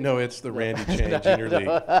 Yeah, no, it's the Randy Chang Junior League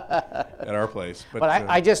at our place. But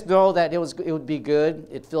I just know that it would be good.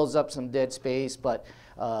 It fills up some dead space. But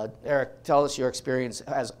Eric, tell us your experience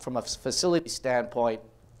from a facility standpoint,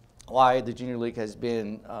 why the junior league has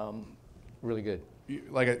been really good.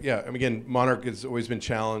 Again, Monarch has always been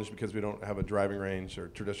challenged because we don't have a driving range or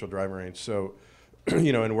traditional driving range. So,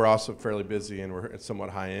 and we're also fairly busy and we're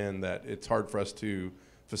somewhat high end, that it's hard for us to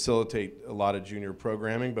facilitate a lot of junior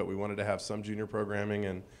programming, but we wanted to have some junior programming.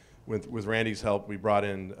 And with Randy's help, we brought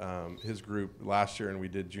in his group last year and we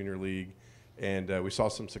did junior league, and we saw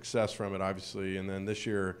some success from it, obviously. And then this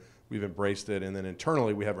year, we've embraced it. And then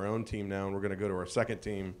internally, we have our own team now, and we're going to go to our second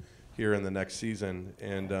team here in the next season.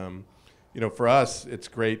 And for us, it's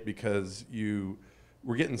great because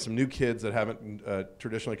we're getting some new kids that haven't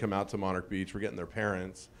traditionally come out to Monarch Beach. We're getting their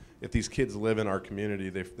parents. If these kids live in our community,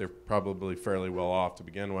 they're probably fairly well off to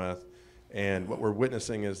begin with. And what we're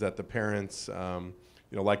witnessing is that the parents,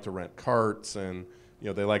 like to rent carts, and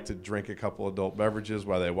they like to drink a couple adult beverages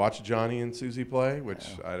while they watch Johnny and Susie play, which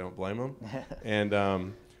I don't blame them.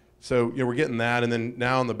 And so we're getting that, and then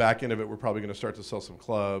now on the back end of it, we're probably going to start to sell some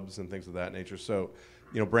clubs and things of that nature. So,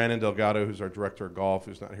 Brandon Delgado, who's our director of golf,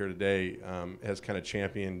 who's not here today, has kind of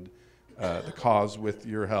championed the cause with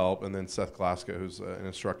your help, and then Seth Glasgow, who's an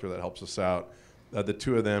instructor that helps us out. The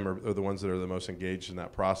two of them are the ones that are the most engaged in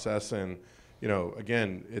that process. And,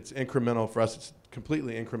 again, it's incremental for us. It's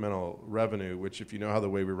completely incremental revenue, which if you know how the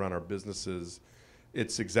way we run our businesses,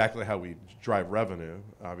 it's exactly how we drive revenue,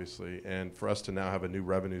 obviously. And for us to now have a new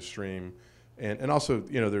revenue stream, and also,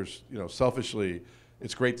 there's, selfishly,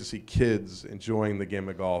 it's great to see kids enjoying the game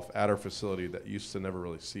of golf at our facility that used to never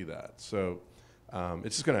really see that. So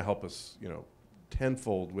it's just going to help us,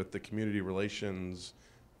 tenfold with the community relations,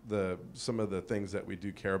 some of the things that we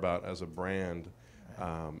do care about as a brand,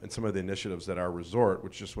 and some of the initiatives that our resort,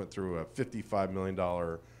 which just went through a $55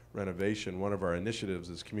 million renovation, one of our initiatives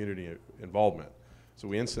is community involvement. So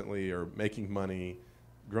we instantly are making money,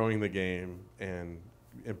 growing the game, and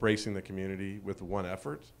embracing the community with one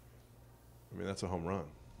effort. I mean, that's a home run.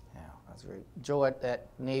 Yeah, that's great. Joe, at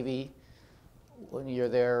Navy, when you're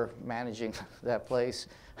there managing that place,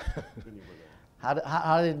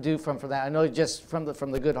 how did it do from that? I know just from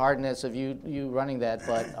the good heartedness of you running that,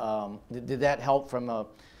 but did that help from a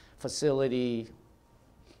facility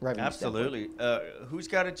revenue Absolutely. Who's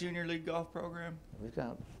got a junior league golf program? We've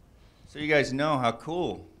got. So you guys know how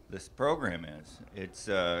cool this program is.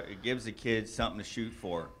 It gives the kids something to shoot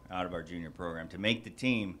for out of our junior program. To make the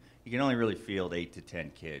team, you can only really field 8 to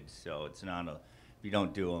 10 kids. So it's not if you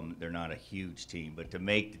don't do them, they're not a huge team. But to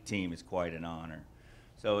make the team is quite an honor.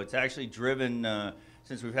 So it's actually driven,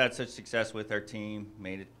 since we've had such success with our team,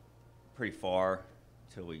 made it pretty far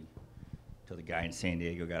till the guy in San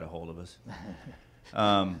Diego got a hold of us.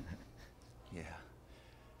 Yeah.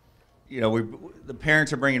 The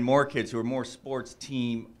parents are bringing more kids who are more sports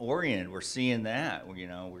team oriented. We're seeing that.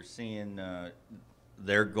 We're seeing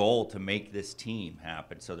their goal to make this team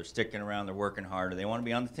happen. So they're sticking around. They're working harder. They want to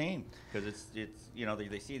be on the team because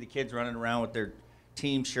they see the kids running around with their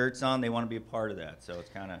team shirts on. They want to be a part of that. So it's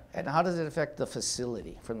kind of. And how does it affect the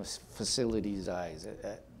facility from the facility's eyes?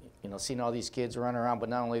 Seeing all these kids run around, but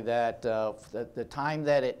not only that, the time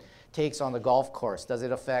that it takes on the golf course, does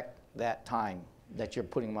it affect that time that you're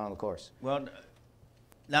putting them on the course? Well,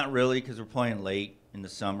 not really, because we're playing late in the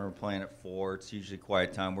summer. We're playing at 4. It's usually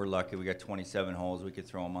quiet time. We're lucky. We got 27 holes. We could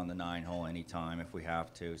throw them on the 9 hole anytime if we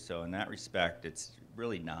have to. So in that respect, it's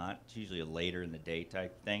really not. It's usually a later in the day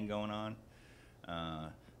type thing going on.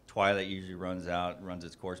 Twilight usually runs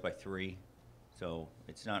its course by 3. So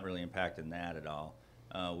it's not really impacting that at all.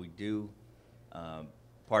 We do,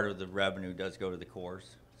 part of the revenue does go to the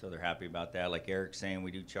course. So they're happy about that. Like Eric's saying, we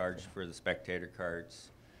do charge for the spectator carts.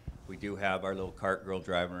 We do have our little cart girl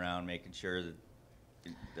driving around making sure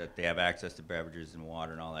that they have access to beverages and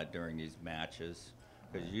water and all that during these matches.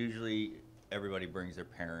 Because usually everybody brings their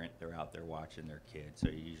parent. They're out there watching their kid. So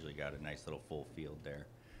you usually got a nice little full field there.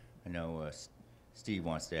 I know Steve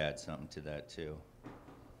wants to add something to that too.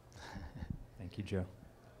 Thank you, Joe.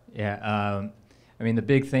 Yeah, the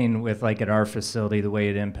big thing with at our facility, the way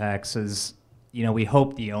it impacts is, we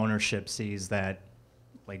hope the ownership sees that,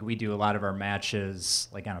 we do a lot of our matches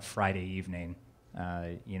on a Friday evening,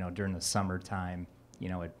 during the summertime,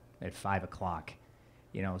 at 5 o'clock,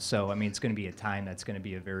 so, it's going to be a time that's going to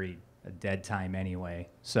be a dead time anyway.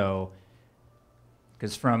 So,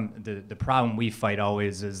 because from the problem we fight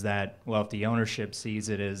always is that, well, if the ownership sees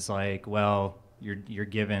it as you're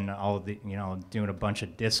given all the, doing a bunch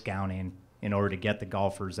of discounting in order to get the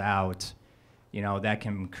golfers out, that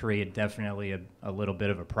can create definitely a little bit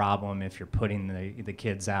of a problem if you're putting the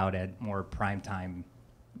kids out at more prime time,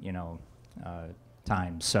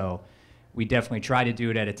 time. So we definitely try to do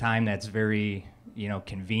it at a time that's very,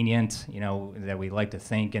 convenient, that we like to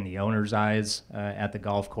think in the owner's eyes at the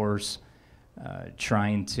golf course,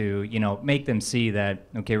 trying to, make them see that,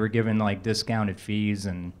 okay, we're giving discounted fees,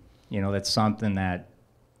 and, that's something that,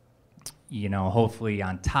 hopefully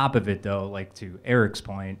on top of it though, to Eric's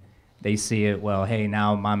point, they see it, well, hey,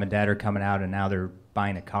 now mom and dad are coming out and now they're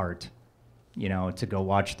buying a cart, to go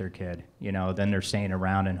watch their kid. Then they're staying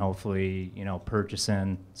around and hopefully,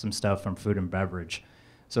 purchasing some stuff from food and beverage.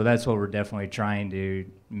 So that's what we're definitely trying to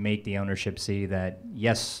make the ownership see, that,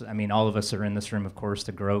 yes, I mean, all of us are in this room, of course,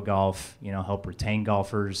 to grow golf, you know, help retain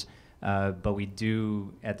golfers. But we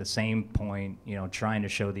do, at the same point, you know, trying to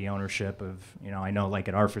show the ownership of, you know, I know like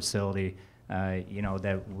at our facility, you know,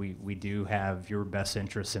 that we do have your best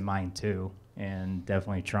interests in mind too, and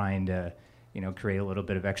definitely trying to, you know, create a little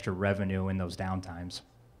bit of extra revenue in those downtimes.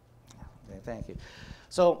 Okay, thank you.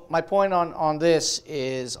 So my point on this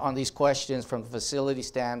is on these questions from the facility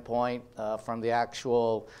standpoint, from the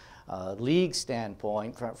actual league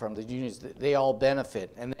standpoint, from the juniors, they all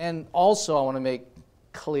benefit. And also I want to make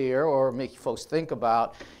clear, or make folks think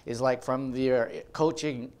about, is like from the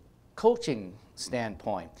coaching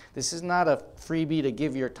standpoint. This is not a freebie to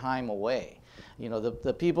give your time away. You know,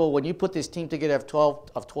 the people, when you put this team together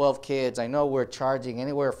of 12 kids, I know we're charging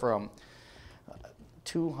anywhere from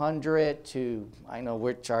 200 to, I know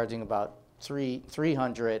we're charging about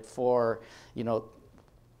 300 for, you know,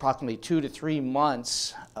 approximately 2 to 3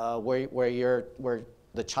 months where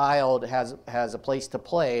the child has a place to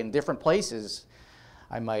play in different places,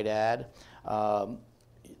 I might add.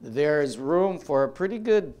 There's room for a pretty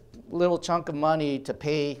good little chunk of money to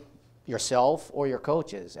pay yourself or your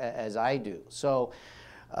coaches, as I do. So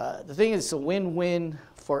the thing is, it's a win-win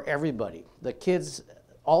for everybody. The kids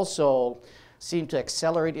also seem to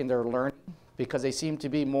accelerate in their learning because they seem to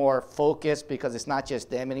be more focused, because it's not just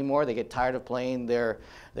them anymore. They get tired of playing their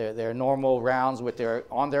normal rounds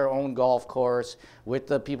on their own golf course with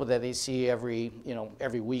the people that they see every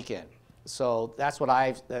weekend. So that's what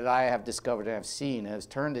I have discovered and I've seen, has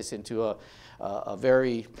turned this into a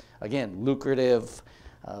very, again, lucrative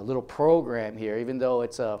little program here. Even though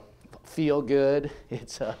it's a feel good,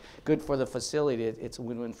 it's good for the facility, it's a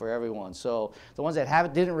win-win for everyone. So the ones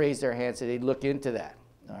that didn't raise their hands, so they'd look into that,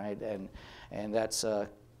 all right? And that's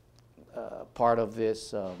part of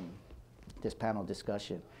this this panel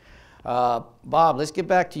discussion. Bob, let's get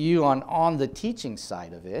back to you on the teaching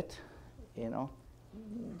side of it. You know,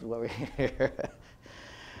 what we're here.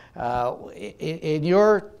 In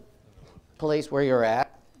your place where you're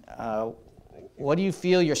at, what do you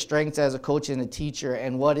feel your strengths as a coach and a teacher,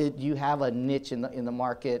 and do you have a niche in the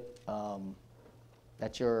market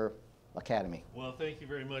at your academy? Well, thank you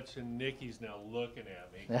very much, and Nikki's now looking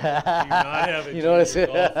at me. Do not have a You junior notice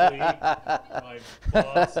it? golf league.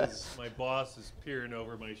 My boss is peering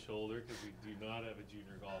over my shoulder because we do not have a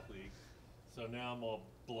junior golf league. So now I'm all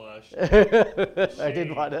blushed. I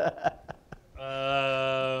didn't want to.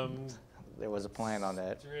 There was a plan on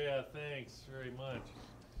that. Yeah, thanks very much.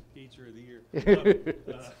 Teacher of the year.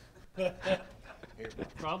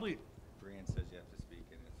 Probably. Brianne says you have to speak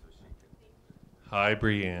in it so she can. Hi,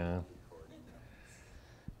 Brianne.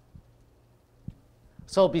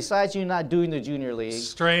 So besides you not doing the junior league,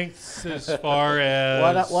 Strengths as far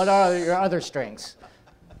as what are your other strengths?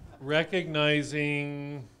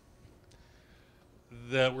 Recognizing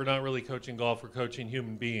that we're not really coaching golf, we're coaching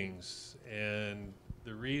human beings. And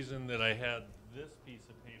the reason that I had this piece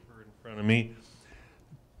of paper in front of me,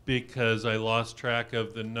 because I lost track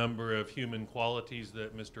of the number of human qualities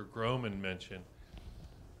that Mr. Grohman mentioned.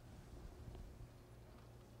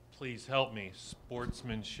 Please help me.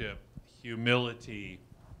 Sportsmanship, humility,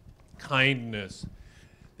 kindness.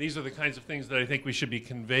 These are the kinds of things that I think we should be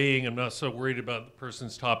conveying. I'm not so worried about the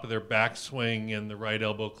person's top of their backswing and the right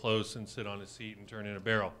elbow close and sit on a seat and turn in a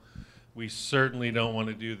barrel. We certainly don't want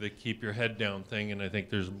to do the keep your head down thing, and I think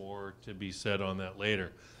there's more to be said on that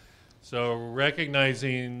later. So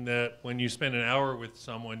recognizing that when you spend an hour with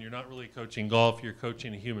someone, you're not really coaching golf, you're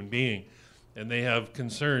coaching a human being. And they have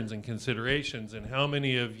concerns and considerations. And how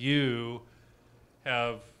many of you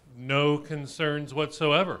have no concerns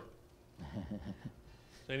whatsoever?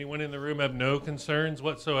 Does anyone in the room have no concerns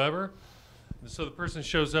whatsoever? And so the person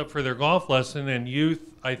shows up for their golf lesson, and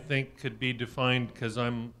youth, I think, could be defined, because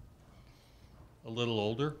I'm a little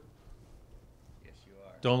older. Yes, you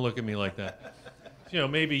are. Don't look at me like that. You know,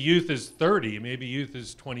 maybe youth is 30, maybe youth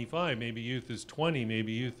is 25, maybe youth is 20,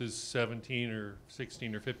 maybe youth is 17 or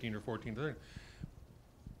 16 or 15 or 14, 13.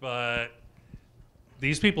 But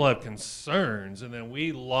these people have concerns, and then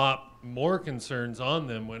we lop more concerns on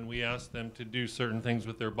them when we ask them to do certain things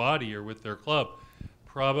with their body or with their club.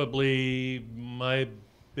 Probably my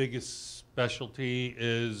biggest specialty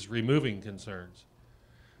is removing concerns.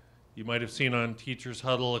 You might have seen on Teachers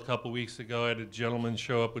Huddle a couple weeks ago, I had a gentleman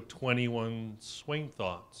show up with 21 swing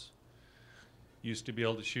thoughts. Used to be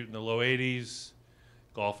able to shoot in the low 80s.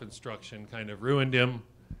 Golf instruction kind of ruined him.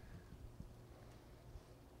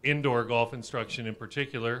 Indoor golf instruction in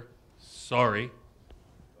particular, sorry.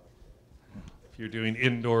 If you're doing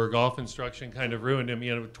indoor golf instruction, kind of ruined him. He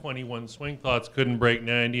had 21 swing thoughts, couldn't break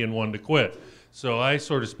 90, and wanted to quit. So I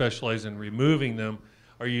sort of specialize in removing them.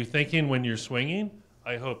 Are you thinking when you're swinging?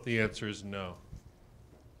 I hope the answer is no.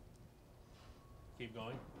 Keep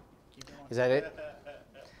going. Is that it?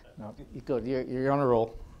 No, you go. You're on a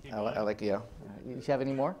roll. I like you. You have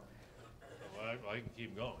any more? I can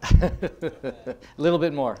keep going. A little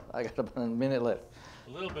bit more. I got about a minute left.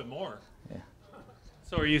 A little bit more. Yeah.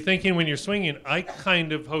 So are you thinking when you're swinging? I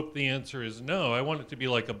kind of hope the answer is no. I want it to be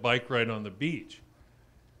like a bike ride on the beach,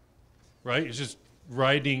 right? It's just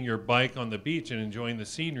riding your bike on the beach and enjoying the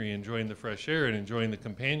scenery, enjoying the fresh air, and enjoying the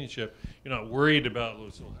companionship. You're not worried about,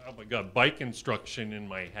 oh my God, bike instruction in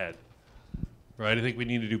my head, right? I think we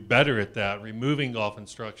need to do better at that, removing golf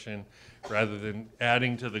instruction rather than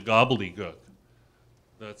adding to the gobbledygook.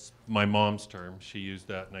 That's my mom's term. She used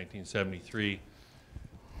that in 1973.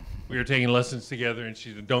 We were taking lessons together, and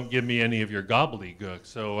she said, don't give me any of your gobbledygook.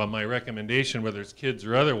 So my recommendation, whether it's kids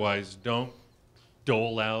or otherwise, don't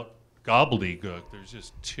dole out gobbledygook. There's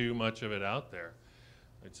just too much of it out there.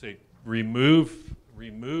 I'd say remove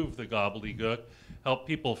the gobbledygook, help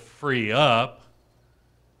people free up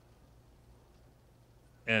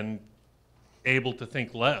and able to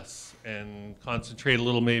think less and concentrate a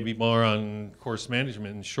little maybe more on course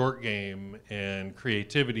management and short game and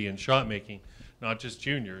creativity and shot making, not just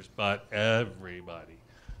juniors, but everybody.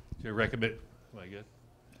 Do you recommend, am I good?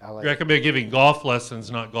 I like Recommend giving golf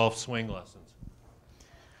lessons, not golf swing lessons.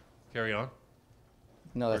 Carry on.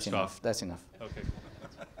 No, that's Or enough. stop. That's enough. Okay.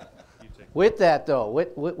 You take With that, though,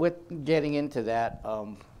 with getting into that,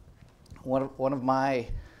 one of my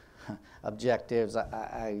objectives,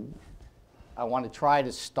 I want to try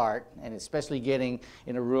to start, and especially getting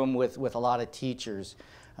in a room with a lot of teachers.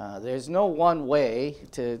 There's no one way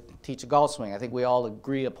to teach a golf swing. I think we all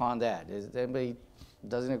agree upon that. Is anybody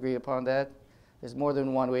doesn't agree upon that? There's more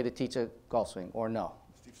than one way to teach a golf swing, or no?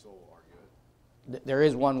 Steve Stoll will argue it. There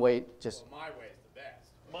is one way. Just My way is the best.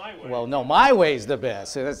 my way. well, no, my way's the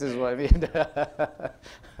best. So this is what I mean.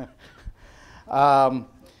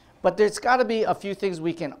 But there's got to be a few things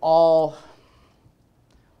we can all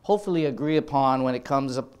hopefully agree upon when it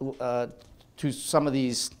comes up, to some of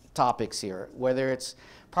these topics here, whether it's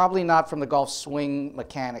probably not from the golf swing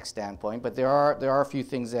mechanic standpoint, but there are a few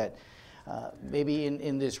things that maybe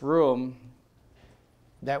in this room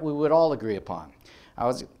that we would all agree upon. I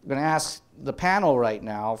was going to ask the panel right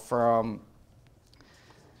now from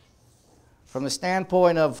the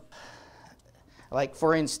standpoint of, like,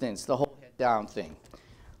 for instance, the whole head down thing.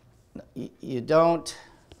 You don't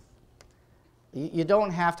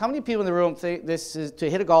have, how many people in the room think this is to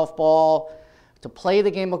hit a golf ball, to play the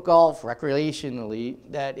game of golf recreationally,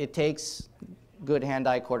 that it takes good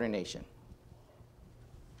hand-eye coordination?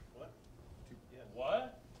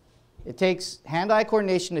 What? It takes hand-eye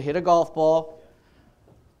coordination to hit a golf ball.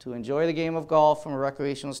 To enjoy the game of golf from a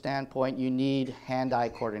recreational standpoint, you need hand-eye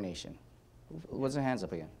coordination. What's the hands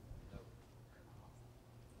up again?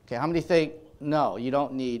 Okay, how many think, no, you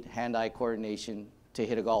don't need hand-eye coordination to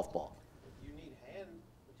hit a golf ball? You need hand,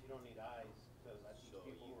 but you don't need eyes, because I see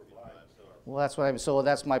people who are blind, so. Well, that's what so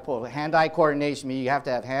that's my point. Hand-eye coordination, you have to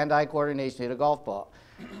have hand-eye coordination to hit a golf ball.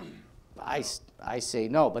 I say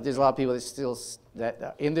no, but there's a lot of people that still,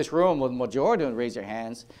 in this room, with the majority of them raise their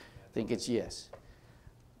hands, think it's yes.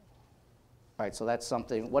 All right, so that's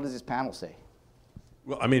something. What does this panel say?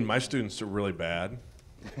 Well, I mean, my students are really bad.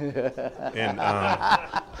 And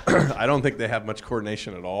I don't think they have much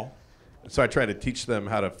coordination at all. So I try to teach them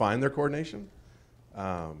how to find their coordination.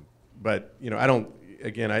 But, you know, I don't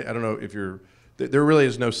know if there really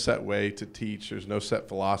is no set way to teach. There's no set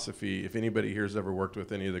philosophy. If anybody here has ever worked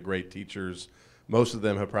with any of the great teachers, most of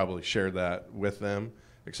them have probably shared that with them,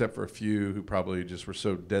 except for a few who probably just were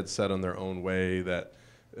so dead set on their own way that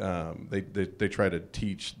they try to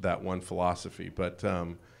teach that one philosophy. But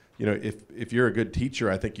you know, if you're a good teacher,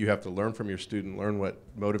 I think you have to learn from your student, learn what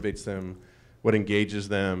motivates them, what engages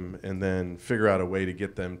them, and then figure out a way to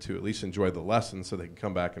get them to at least enjoy the lesson so they can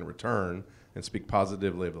come back and return and speak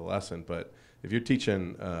positively of the lesson. But if you're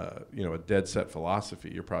teaching you know, a dead set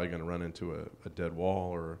philosophy, you're probably going to run into a dead wall,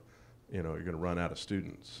 or you know, you're going to run out of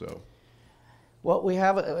students. So. Well, we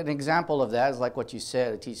have an example of that. Is like what you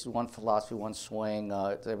said. It teaches one philosophy, one swing.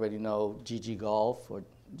 Does everybody know G.G. Golf or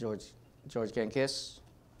George Genkis?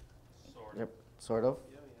 Sort of.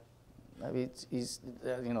 Yeah. I mean, he's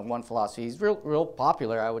you know, one philosophy. He's real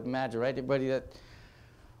popular, I would imagine, right? Everybody that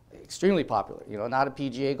extremely popular. You know, not a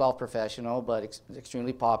PGA golf professional, but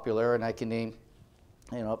extremely popular. And I can name,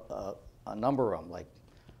 you know, a number of them, like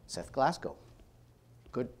Seth Glasgow,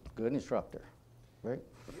 good instructor, right?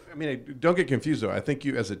 I mean, don't get confused though. I think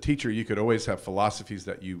you, as a teacher, you could always have philosophies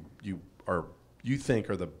that you are you think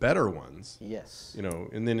are the better ones. Yes. You know,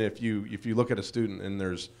 and then if you look at a student and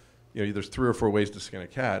there's 3 or 4 ways to skin a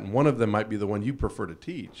cat, and one of them might be the one you prefer to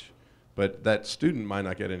teach, but that student might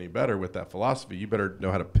not get any better with that philosophy. You better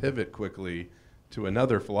know how to pivot quickly to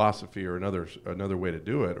another philosophy or another way to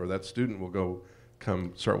do it, or that student will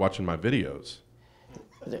come start watching my videos.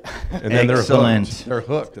 And then Excellent. They're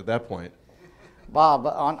hooked at that point. Bob,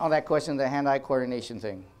 on that question, the hand-eye coordination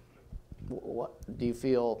thing, what do you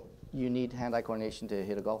feel you need hand-eye coordination to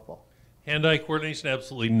hit a golf ball? Hand-eye coordination,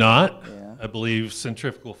 absolutely not. Yeah. I believe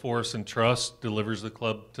centrifugal force and trust delivers the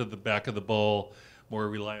club to the back of the ball more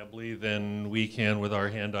reliably than we can with our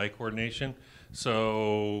hand-eye coordination.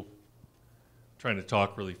 So, trying to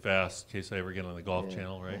talk really fast in case I ever get on the Golf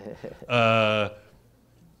Channel, right?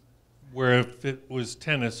 Where if it was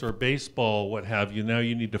tennis or baseball, what have you, now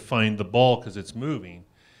you need to find the ball because it's moving.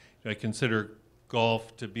 I consider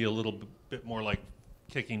golf to be a little bit more like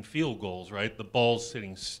kicking field goals, right? The ball's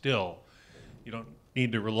sitting still. You don't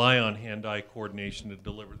need to rely on hand-eye coordination to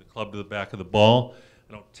deliver the club to the back of the ball.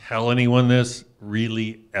 I don't tell anyone this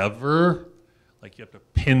really ever. Like you have to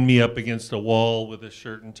pin me up against a wall with a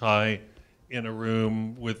shirt and tie in a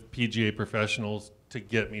room with PGA professionals to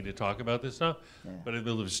get me to talk about this stuff. Yeah. But it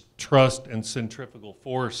delivers trust, and centrifugal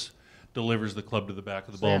force delivers the club to the back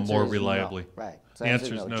of the ball more reliably. No. Right. The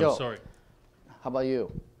answer is no. Joe, Sorry. How about you?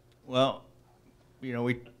 Well, you know,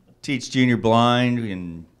 we teach junior blind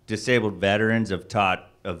and disabled veterans. Have taught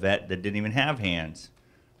a vet that didn't even have hands.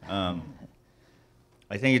 I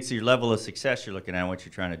think it's your level of success you're looking at, what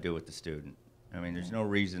you're trying to do with the student. I mean, there's no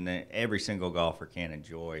reason that every single golfer can't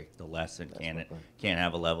enjoy the lesson, can't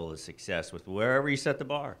have a level of success with wherever you set the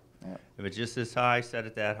bar. Yep. If it's just this high, set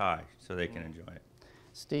it that high so they can enjoy it.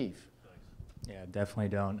 Steve. Yeah, definitely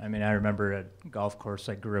don't. I mean, I remember a golf course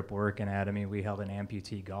I grew up working at. I mean, we held an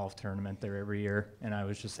amputee golf tournament there every year, and I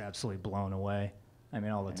was just absolutely blown away. I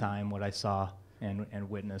mean, all the time what I saw and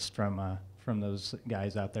witnessed from those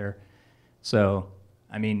guys out there. So,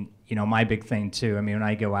 I mean, you know, my big thing too, I mean, when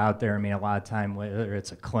I go out there, I mean, a lot of time, whether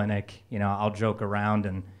it's a clinic, you know, I'll joke around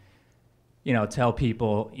and, you know, tell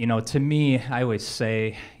people, you know, to me, I always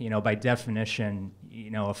say, you know, by definition, you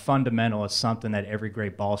know, a fundamental is something that every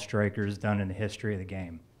great ball striker has done in the history of the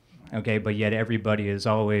game. Okay, but yet everybody is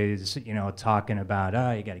always, you know, talking about,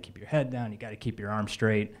 you got to keep your head down, you got to keep your arm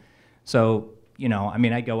straight. So, you know, I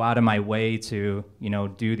mean, I go out of my way to, you know,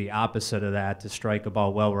 do the opposite of that, to strike a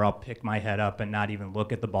ball well, where I'll pick my head up and not even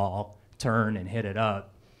look at the ball, turn and hit it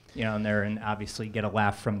up, you know, and obviously get a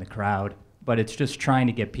laugh from the crowd. But it's just trying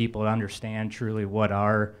to get people to understand truly what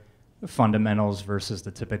are fundamentals versus the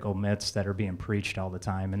typical myths that are being preached all the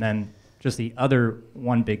time. And then just the other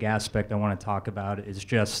one big aspect I want to talk about is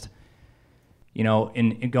just, you know,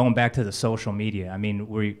 in going back to the social media. I mean,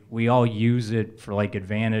 we all use it for like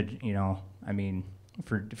advantage, you know, I mean,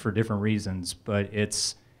 for different reasons, but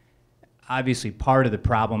it's obviously part of the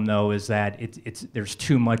problem though is that there's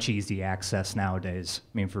too much easy access nowadays,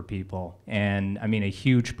 I mean, for people. And I mean, a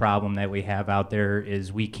huge problem that we have out there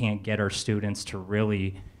is we can't get our students to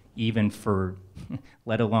really, even for,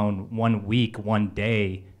 let alone 1 week, 1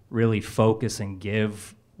 day, really focus and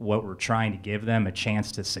give what we're trying to give them a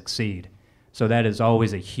chance to succeed. So that is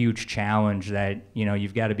always a huge challenge that, you know,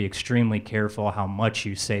 you've got to be extremely careful how much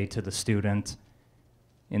you say to the student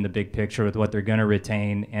in the big picture with what they're going to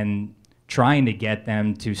retain, and trying to get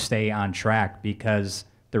them to stay on track, because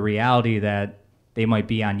the reality that they might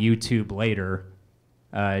be on YouTube later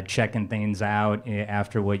checking things out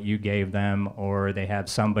after what you gave them, or they have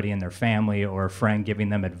somebody in their family or a friend giving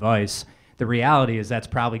them advice, the reality is that's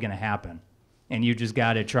probably going to happen. And you just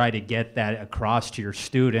got to try to get that across to your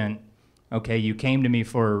student. Okay, you came to me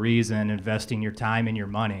for a reason, investing your time and your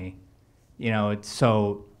money. You know,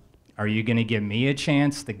 so are you going to give me a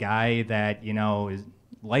chance, the guy that, you know,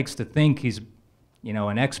 likes to think he's, you know,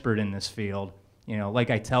 an expert in this field? You know, like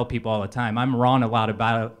I tell people all the time, I'm wrong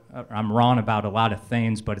about a lot of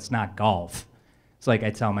things, but it's not golf. It's like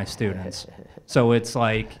I tell my students. So it's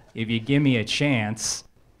like, if you give me a chance,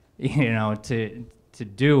 you know, to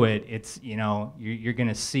do it, it's, you know, you're going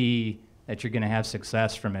to see that you're going to have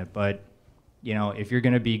success from it. But you know, if you're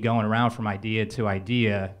going to be going around from idea to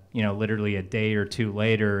idea, you know, literally a day or two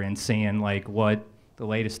later and seeing like what the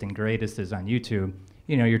latest and greatest is on YouTube,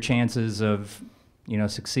 you know, your chances of, you know,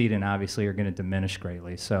 succeeding obviously are going to diminish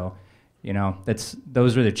greatly. So, you know,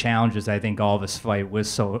 those are the challenges I think all of us fight with.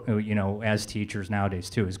 So, you know, as teachers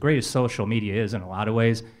nowadays too, as great as social media is in a lot of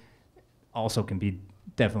ways, also can be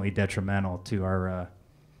definitely detrimental to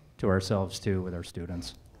ourselves too with our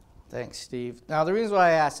students. Thanks, Steve. Now, the reason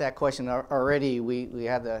why I asked that question already, we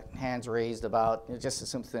had the hands raised about, you know, just a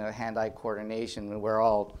simple thing of hand-eye coordination, and we're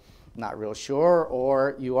all not real sure,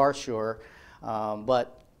 or you are sure.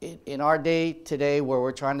 But in our day today, where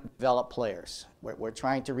we're trying to develop players, we're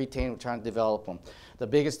trying to retain, we're trying to develop them. The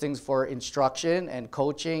biggest things for instruction and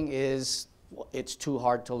coaching is it's too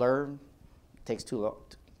hard to learn, takes too long,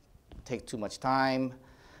 takes too much time,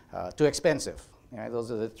 too expensive. Right?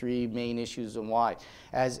 Those are the three main issues and why.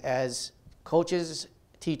 As coaches,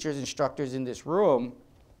 teachers, instructors in this room,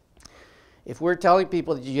 if we're telling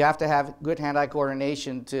people that you have to have good hand-eye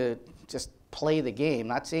coordination to just play the game,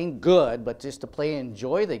 not saying good, but just to play and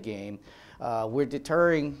enjoy the game, we're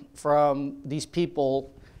deterring from these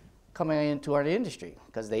people coming into our industry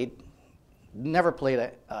because they never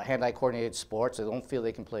played a hand-eye coordinated sport, so they don't feel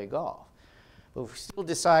they can play golf. But if we still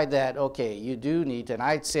decide that, okay, you do need to, and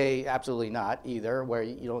I'd say absolutely not either, where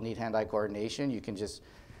you don't need hand-eye coordination. You can just,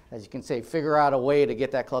 as you can say, figure out a way to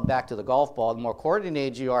get that club back to the golf ball. The more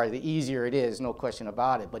coordinated you are, the easier it is, no question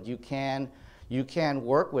about it. But you can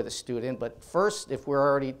work with a student. But first, if we're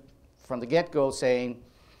already from the get-go saying,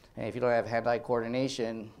 hey, if you don't have hand-eye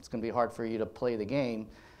coordination, it's going to be hard for you to play the game,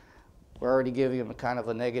 we're already giving them a kind of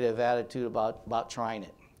a negative attitude about trying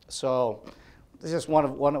it. So this is just one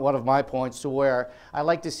of my points to where I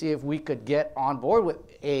like to see if we could get on board with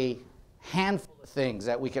a handful of things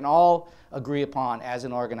that we can all agree upon as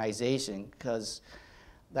an organization, because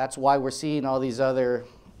that's why we're seeing all these other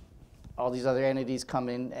entities come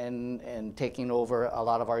in and taking over a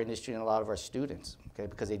lot of our industry and a lot of our students, okay,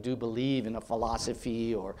 because they do believe in a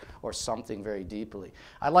philosophy or something very deeply.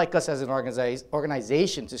 I'd like us as an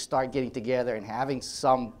organization to start getting together and having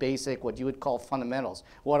some basic, what you would call fundamentals.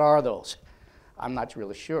 What are those? I'm not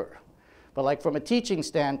really sure. But like from a teaching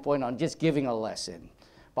standpoint on just giving a lesson,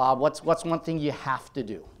 Bob, what's one thing you have to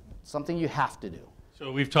do? Something you have to do.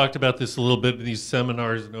 So we've talked about this a little bit in these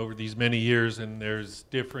seminars and over these many years, and there's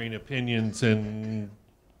differing opinions and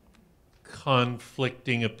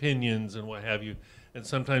conflicting opinions and what have you. And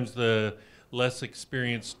sometimes the less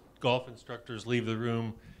experienced golf instructors leave the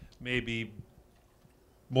room maybe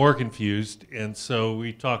more confused. And so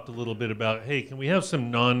we talked a little bit about, hey, can we have some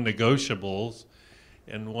non-negotiables?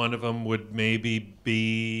 And one of them would maybe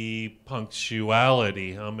be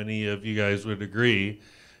punctuality. How many of you guys would agree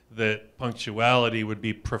that punctuality would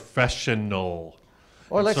be professional?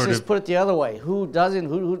 Or let's just put it the other way. Who doesn't,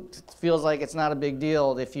 who feels like it's not a big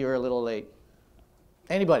deal if you're a little late?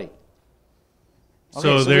 Anybody? Okay,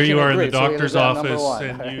 so there you are in the doctor's so office,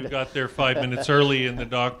 and you got there 5 minutes early, and the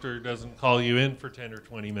doctor doesn't call you in for 10 or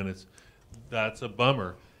 20 minutes. That's a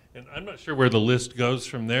bummer. And I'm not sure where the list goes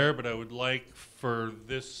from there, but I would like for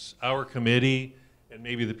our committee, and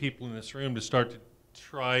maybe the people in this room, to start to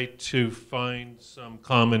try to find some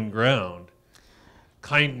common ground.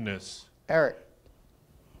 Kindness. Eric,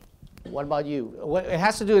 what about you? It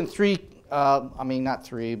has to do in three, I mean not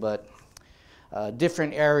three, but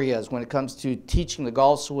different areas when it comes to teaching the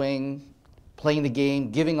golf swing, playing the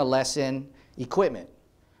game, giving a lesson, equipment,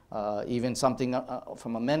 even something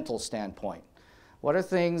from a mental standpoint. What are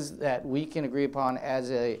things that we can agree upon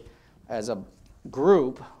as a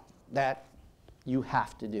group that you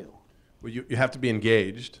have to do? Well, you have to be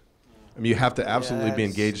engaged. I mean, you have to absolutely be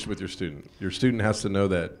engaged with your student. Your student has to know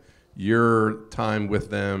that your time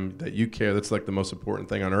with them, that you care. That's like the most important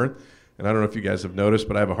thing on earth. And I don't know if you guys have noticed,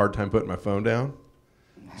 but I have a hard time putting my phone down.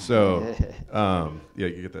 So, yeah,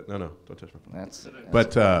 you get that? No, don't touch my phone.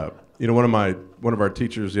 But you know, one of our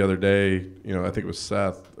teachers the other day, you know, I think it was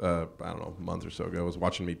Seth, I don't know, a month or so ago, was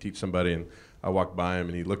watching me teach somebody, and I walked by him,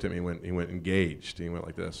 and he looked at me and he went engaged. He went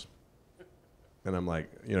like this. And I'm like,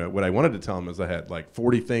 you know, what I wanted to tell him is I had like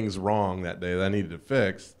 40 things wrong that day that I needed to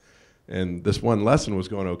fix, and this one lesson was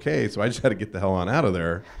going okay, so I just had to get the hell on out of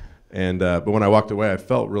there. And but when I walked away, I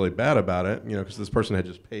felt really bad about it, you know, because this person had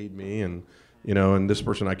just paid me, and you know, and this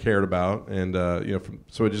person I cared about, and you know,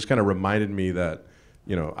 so it just kind of reminded me that,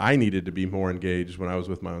 you know, I needed to be more engaged when I was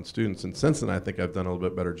with my own students, and since then I think I've done a little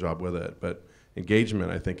bit better job with it. But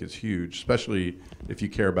engagement, I think, is huge, especially if you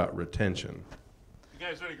care about retention. You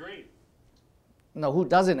guys would agree? No, who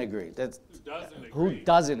doesn't agree? That's who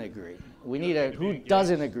doesn't agree. We need a who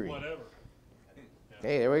doesn't agree. Whatever.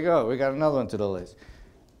 Okay, there we go. We got another one to the list.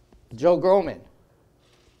 Joe Grohman.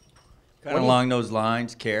 Kind of along those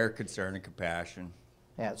lines: care, concern, and compassion.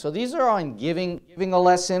 Yeah. So these are on giving a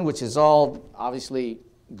lesson, which is all obviously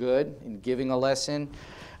good in giving a lesson.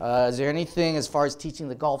 Is there anything as far as teaching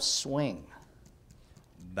the golf swing?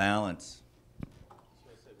 Balance.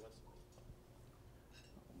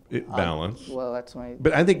 Balance. Well, that's my.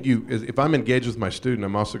 But I think if I'm engaged with my student,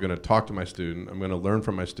 I'm also going to talk to my student. I'm going to learn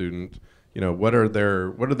from my student. You know, what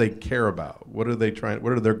do they care about? What are they trying?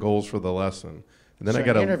 What are their goals for the lesson? And then So I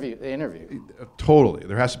got to interview. Totally.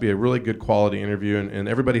 There has to be a really good quality interview, and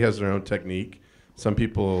everybody has their own technique. Some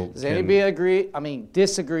people Does anybody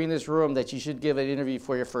disagree in this room that you should give an interview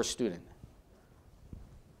for your first student?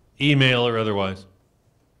 Email or otherwise.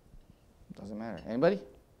 Doesn't matter. Anybody?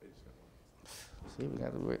 See,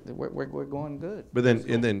 we're going good. But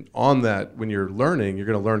then on that, when you're learning, you're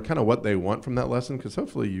going to learn kind of what they want from that lesson, because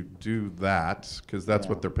hopefully you do that, because that's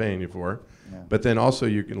what they're paying you for. Yeah. But then also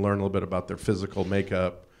you can learn a little bit about their physical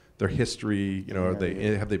makeup, their history. You know, have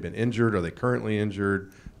they been injured? Are they currently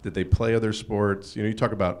injured? Did they play other sports? You know, you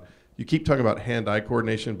keep talking about hand-eye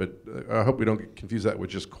coordination, but I hope we don't get confuse that with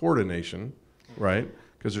just coordination, right?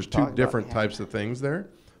 Because there's two different types of things there.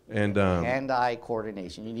 And hand-eye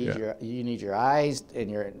coordination. You need your eyes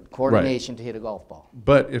and your coordination to hit a golf ball.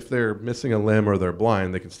 But if they're missing a limb or they're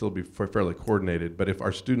blind, they can still be fairly coordinated. But if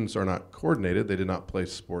our students are not coordinated, they did not play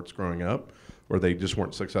sports growing up, or they just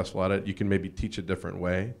weren't successful at it, you can maybe teach a different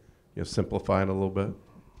way, simplify it a little bit.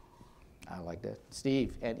 I like that.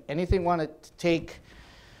 Steve, anything want to take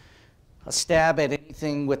a stab at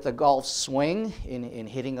anything with the golf swing in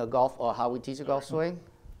hitting a golf, or how we teach a golf swing?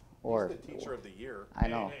 Or he's the teacher of the year. I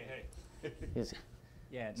know.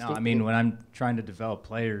 Yeah, no, I mean, when I'm trying to develop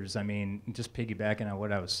players, I mean, just piggybacking on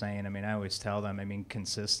what I was saying, I mean, I always tell them, I mean,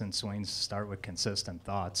 consistent swings start with consistent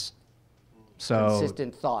thoughts. So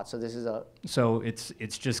consistent thoughts. So this is a. So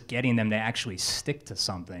it's just getting them to actually stick to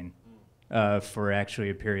something for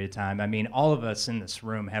actually a period of time. I mean, all of us in this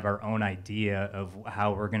room have our own idea of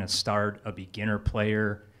how we're going to start a beginner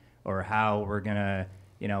player, or how we're going to,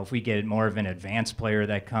 if we get more of an advanced player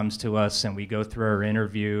that comes to us and we go through our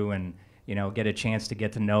interview and, get a chance to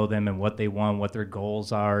get to know them and what they want, what their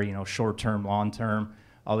goals are, short-term, long-term,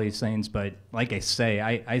 all these things. But like I say,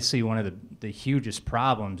 I see one of the hugest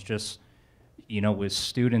problems just, with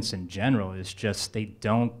students in general is just they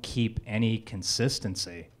don't keep any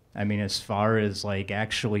consistency. I mean, as far as like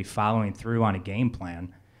actually following through on a game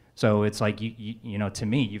plan. So it's like, to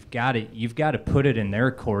me, you've got to put it in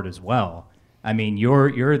their court as well. I mean,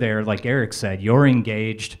 you're there, like Eric said, you're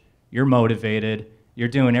engaged, you're motivated, you're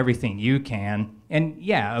doing everything you can. And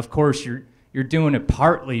yeah, of course, you're doing it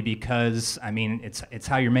partly because, I mean, it's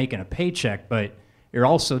how you're making a paycheck, but you're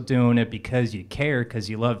also doing it because you care, because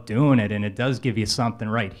you love doing it, and it does give you something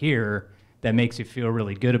right here that makes you feel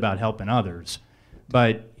really good about helping others.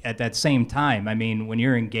 But at that same time, I mean, when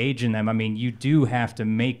you're engaging them, I mean, you do have to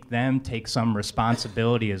make them take some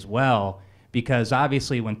responsibility as well, because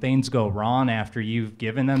obviously when things go wrong after you've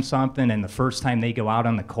given them something and the first time they go out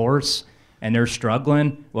on the course and they're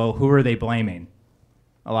struggling, well, who are they blaming?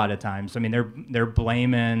 A lot of times, I mean, they're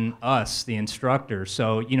blaming us, the instructors.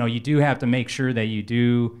 So, you do have to make sure that you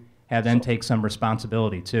do have them take some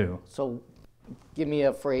responsibility too. So give me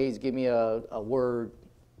a phrase, give me a word,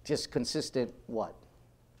 just consistent what?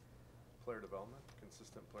 Player development,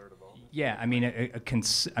 consistent player development. Yeah, I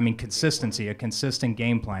mean, consistency, a consistent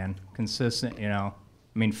game plan, consistent,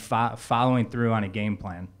 following through on a game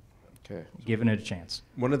plan. Okay. Giving it a chance.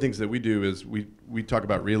 One of the things that we do is we talk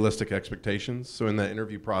about realistic expectations. So in that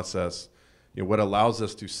interview process, what allows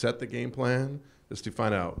us to set the game plan is to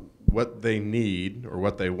find out what they need or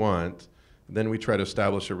what they want. Then we try to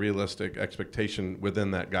establish a realistic expectation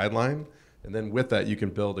within that guideline. And then with that, you can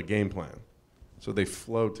build a game plan. So they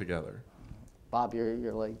flow together. Bob, you're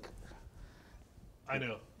like. I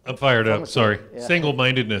know. I'm fired up. Sorry. Yeah.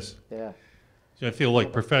 Single-mindedness. Yeah. So I feel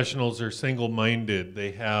like professionals are single-minded.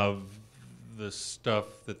 They have the stuff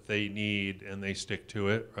that they need and they stick to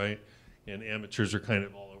it, right? And amateurs are kind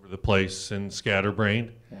of all over the place and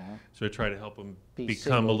scatterbrained. Yeah. So I try to help them Be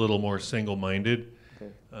become single. a little more single-minded.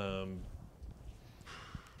 Okay.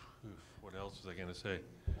 What else was I going to say?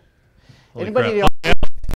 Anybody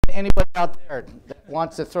out there that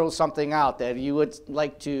wants to throw something out that you would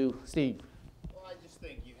like to, Steve? Well, I just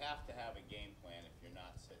think you have to have a game plan if you're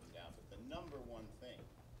not sitting down. But the number one thing,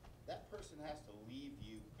 that person has to leave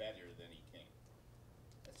you better than he came.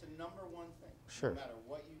 That's the number one thing. Sure. No matter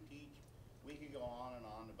what you teach, we could go on and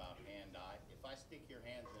on about hand-eye. If I stick your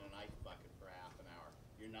hands in an ice bucket for half an hour,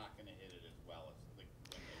 you're not going to hit it as well as when they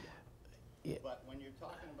want. Yeah. But when you're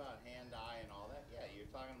talking about hand-eye and all that, yeah, you're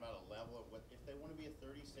talking about a level of what, if they want to be a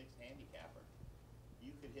 36 handicapper, you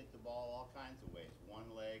could hit the ball all kinds of ways, one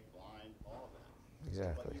leg, blind, all of that.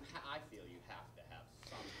 Exactly. But I feel you have to have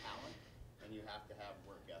some talent and you have to have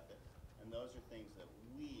work ethic. And those are things that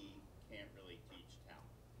we can't really teach talent.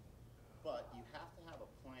 But you have to have a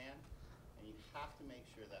plan and you have to make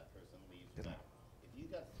sure that person leaves better. If you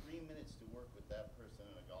got 3 minutes to work with that person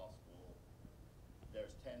in a golf school,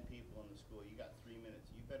 there's 10 people in the school, you got 3 minutes,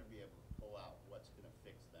 you better be able to pull out what's going to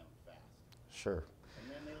fix them fast. Sure. And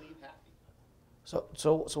then they leave happy.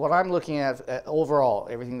 So what I'm looking at overall,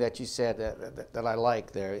 everything that you said that I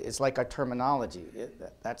like there, it's like our terminology.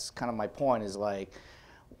 That's kind of my point. Is like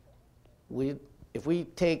if we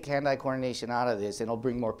take hand-eye coordination out of this, then it'll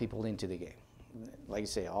bring more people into the game. Like you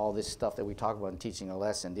say, all this stuff that we talk about in teaching a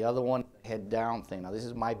lesson. The other one, head down thing. Now this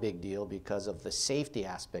is my big deal because of the safety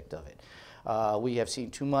aspect of it. We have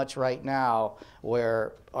seen too much right now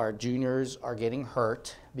where our juniors are getting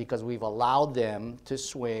hurt because we've allowed them to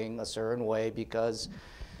swing a certain way because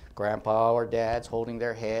grandpa or dad's holding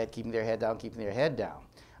their head, keeping their head down.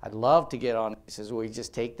 I'd love to get on this as we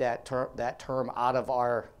just take that term out of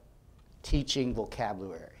our teaching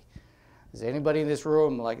vocabulary. Does anybody in this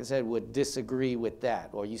room, like I said, would disagree with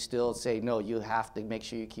that? Or you still say, no, you have to make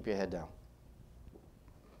sure you keep your head down?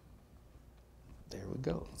 There we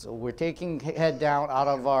go. So we're taking head down out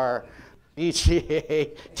of our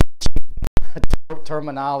BGA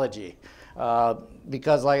terminology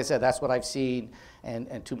because, like I said, that's what I've seen,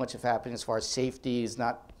 and too much have happened as far as safety is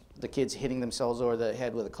not the kids hitting themselves over the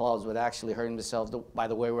head with the clubs, but actually hurting themselves by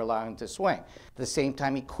the way we're allowing them to swing. At the same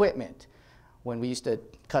time, equipment. When we used to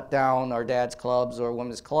cut down our dad's clubs or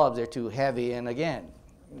women's clubs, they're too heavy, and again,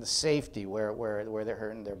 the safety where they're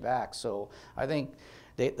hurting their back. So I think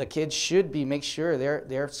the kids should make sure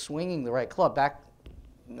they're swinging the right club. Back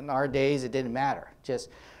in our days, it didn't matter. Just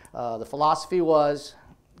the philosophy was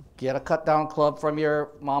get a cut down club from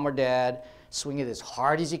your mom or dad, swing it as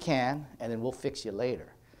hard as you can, and then we'll fix you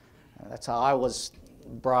later. That's how I was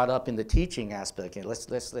brought up in the teaching aspect. And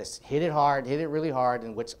let's hit it hard, hit it really hard,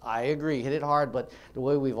 in which I agree, hit it hard, but the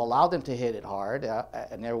way we've allowed them to hit it hard,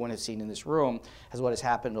 and everyone has seen in this room, is what has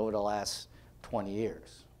happened over the last 20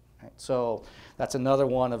 years. Right? So that's another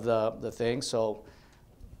one of the things. So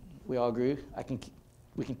we all agree,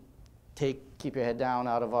 we can keep your head down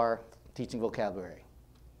out of our teaching vocabulary.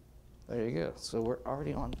 There you go. So we're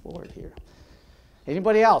already on board here.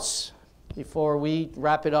 Anybody else before we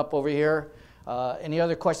wrap it up over here? Any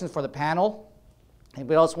other questions for the panel?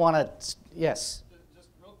 Anybody else want to? Yes. Just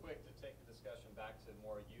real quick to take the discussion back to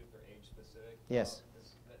more youth or age specific. Yes.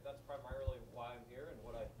 That's primarily why I'm here and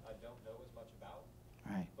what I don't know as much about.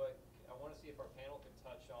 Right. But I want to see if our panel could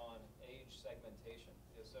touch on age segmentation.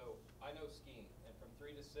 So I know skiing, and from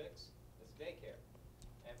 3 to 6 is daycare,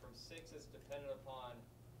 and from 6 is dependent upon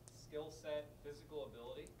skill set, physical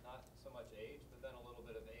ability, not so much age, but then a little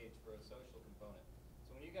bit of age for a social component.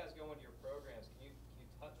 So when you guys go into your programs, can you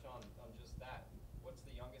touch on just that? What's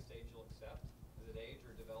the youngest age you'll accept? Is it age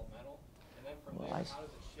or developmental? And then from there, how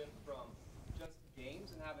does it shift from just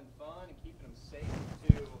games and having fun and keeping them safe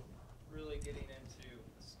to really getting into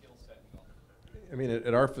the skill set involved? I mean,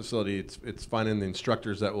 at our facility, it's finding the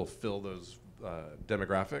instructors that will fill those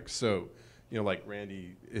demographics. So, you know, like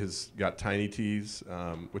Randy has got Tiny Tees,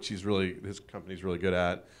 which his company's really good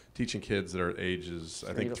at, teaching kids that are ages,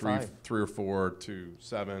 I think 3 or 4 to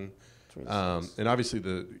 7. And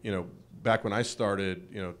obviously back when I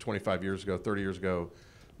started, 25 years ago, 30 years ago,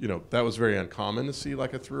 that was very uncommon to see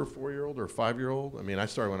like a 3 or 4-year-old or a 5-year-old. I mean, I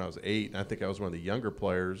started when I was 8, and I think I was one of the younger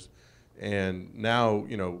players. And now,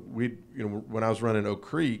 when I was running Oak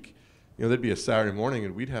Creek, there'd be a Saturday morning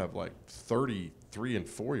and we'd have like 30 3 and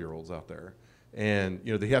 4-year-olds out there. And,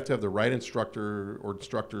 they have to have the right instructor or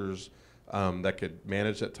instructors that could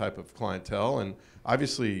manage that type of clientele. And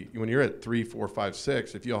obviously, when you're at 3, 4, 5,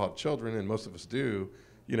 6, if you all have children, and most of us do,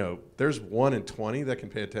 there's 1 in 20 that can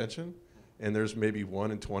pay attention, and there's maybe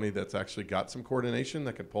 1 in 20 that's actually got some coordination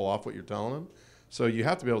that can pull off what you're telling them. So you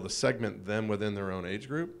have to be able to segment them within their own age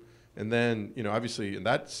group. And then, obviously, in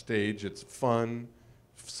that stage, it's fun,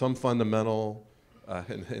 some fundamental,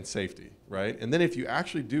 and safety, right? And then if you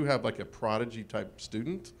actually do have like a prodigy type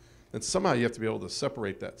student, then somehow you have to be able to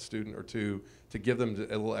separate that student or two to give them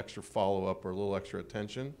a little extra follow-up or a little extra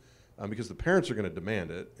attention, because the parents are going to demand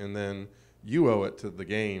it, and then you owe it to the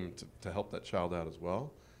game to help that child out as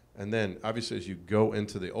well. And then obviously as you go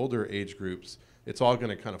into the older age groups, it's all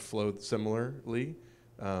going to kind of flow similarly.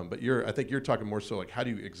 But I think you're talking more so like how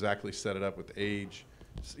do you exactly set it up with age,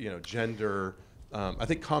 gender. I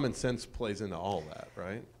think common sense plays into all that,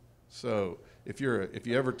 right? So if you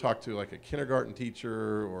ever talk to like a kindergarten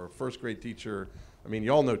teacher or a first grade teacher, I mean,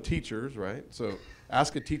 you all know teachers, right? So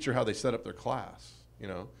ask a teacher how they set up their class,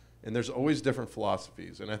 and there's always different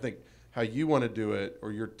philosophies. And I think how you want to do it,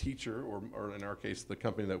 or your teacher, or in our case, the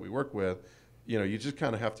company that we work with, you just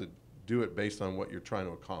kind of have to do it based on what you're trying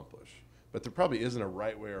to accomplish. But there probably isn't a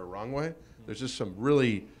right way or a wrong way. There's just some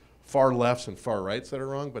really far lefts and far rights that are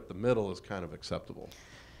wrong, but the middle is kind of acceptable.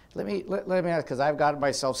 Let me ask, because I've got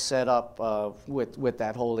myself set up with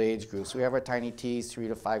that whole age group. So we have our tiny T's, 3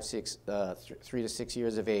 to 6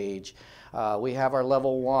 years of age. We have our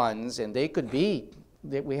level 1s, and they could be.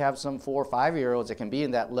 We have some 4 or 5-year-olds that can be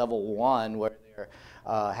in that level 1 where they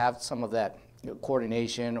have some of that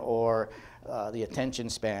coordination or the attention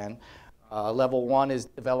span. Level 1 is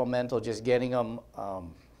developmental, just getting them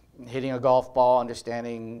hitting a golf ball,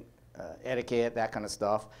 understanding etiquette, that kind of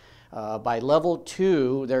stuff. By level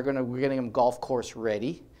 2, we're getting them golf course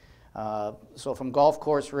ready. So from golf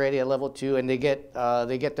course ready at level 2, and they get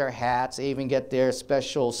their hats. They even get their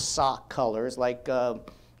special sock colors, like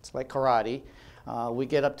it's like karate. We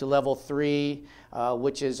get up to level 3,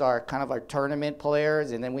 which is our kind of our tournament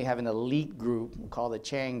players, and then we have an elite group called the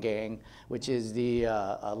Chang Gang, which is the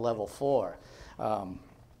level 4.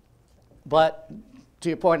 But to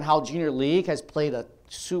your point, how Junior League has played a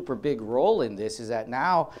super big role in this is that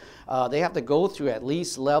now they have to go through at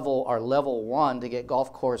least level 1 to get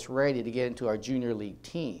golf course ready to get into our Junior League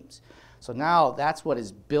teams. So now that's what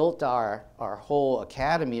has built our whole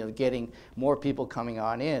academy of getting more people coming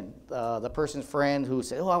on in. The person's friend who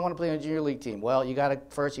said, oh, I want to play on a Junior League team. Well, you got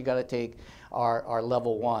to take our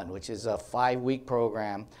level 1, which is a 5-week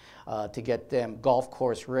program to get them golf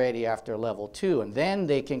course ready after level 2, and then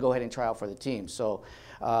they can go ahead and try out for the team. So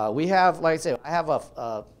we have, like I said, I have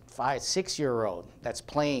a 5-6-year-old that's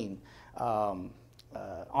playing on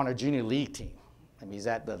a Junior League team. I mean, he's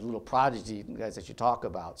at the little prodigy guys that you talk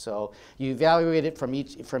about. So you evaluate it from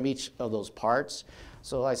each of those parts.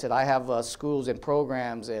 So like I said, I have schools and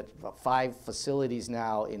programs at 5 facilities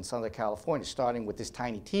now in Southern California, starting with this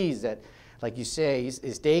tiny T's that, like you say, is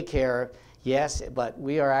daycare, yes, but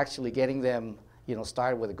we are actually getting them,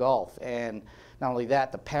 started with golf. And not only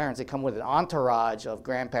that, the parents, they come with an entourage of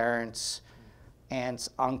grandparents,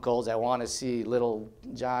 aunts, uncles that want to see little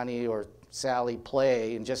Johnny or Sally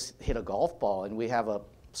play and just hit a golf ball, and we have a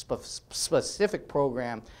specific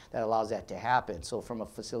program that allows that to happen. So from a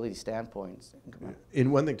facility standpoint.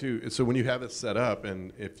 And one thing too, so when you have it set up,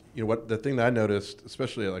 and if the thing that I noticed,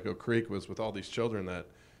 especially at like Oak Creek, was with all these children that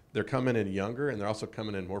they're coming in younger, and they're also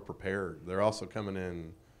coming in more prepared. They're also coming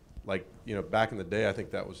in, like, back in the day, I think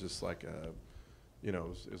that was just like it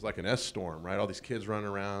was like an S storm, right? All these kids running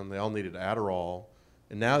around, they all needed Adderall,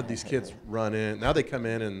 and now these kids run in. Now they come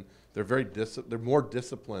in and they're more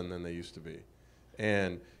disciplined than they used to be.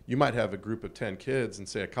 And you might have a group of 10 kids and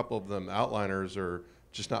say a couple of them outliners are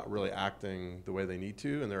just not really acting the way they need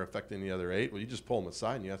to, and they're affecting the other 8. Well, you just pull them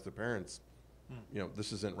aside and you ask the parents,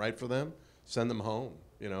 this isn't right for them, send them home,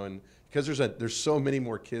 and because there's so many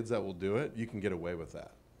more kids that will do it, you can get away with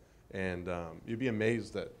that. And you'd be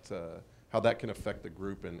amazed at how that can affect the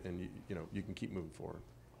group, and you can keep moving forward.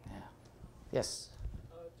 Yeah. Yes.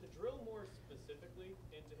 To drill more specifically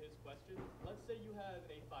into his question, let's say you have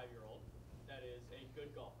a 5-year-old that is a good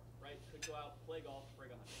golfer, right? Could go out, play golf, bring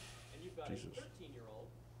 100. And you've got a 13-year-old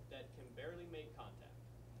that can barely make contact,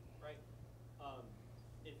 right?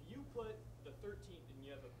 If you put the 13, and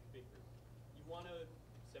you have a big group, you want to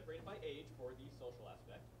separate it by age for the social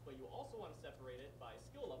aspect, but you also want to separate it by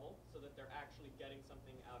skill level so that they're actually getting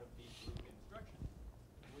something out of the group instruction.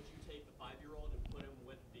 Would you take the 5-year-old and put him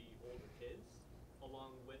with the older kids,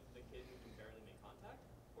 along with the kid who can barely make contact?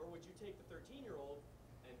 Or would you take the 13-year-old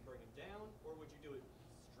and bring him down? Or would you do it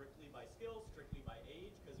strictly by skill, strictly by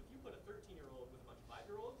age? Because if you put a 13-year-old with a bunch of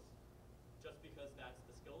 5-year-olds, just because that's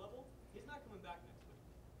the skill level, he's not coming back next week.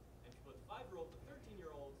 And if you put the 5-year-old with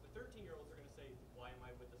 13-year-olds, the 13-year-olds are going to say, why am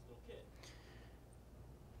I with this little kid?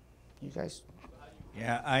 You guys?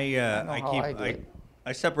 Yeah,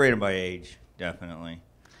 I separate them by age, definitely.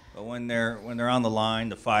 But when they're on the line,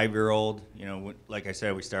 the 5-year-old, like I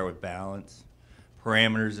said, we start with balance,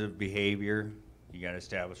 parameters of behavior. You got to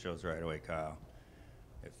establish those right away, Kyle.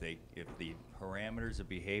 If the parameters of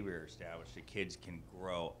behavior are established, the kids can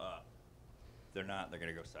grow up. If they're not, they're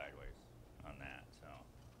going to go sideways on that. So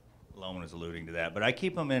Lohman was alluding to that, but I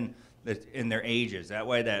keep them in their ages. That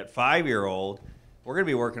way, that 5-year-old, we're going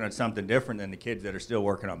to be working on something different than the kids that are still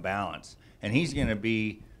working on balance, and he's going to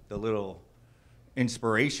be the little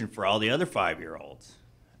inspiration for all the other 5-year-olds.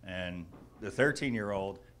 And the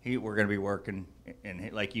 13-year-old, we're going to be working,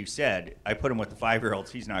 and like you said, I put him with the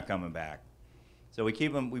 5-year-olds, he's not coming back. So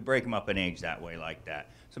we break him up in age that way, like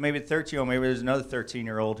that. So maybe the 13-year-old, maybe there's another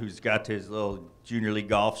 13-year-old who's got his little Junior League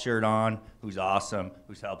golf shirt on, who's awesome,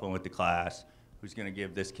 who's helping with the class, who's going to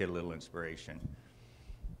give this kid a little inspiration.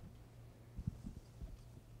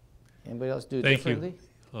 Anybody else do it Thank differently? you.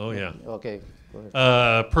 Oh, yeah. Okay. Go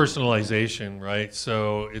ahead. Personalization, right?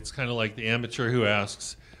 So it's kind of like the amateur who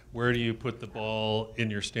asks, where do you put the ball in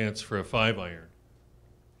your stance for a 5-iron?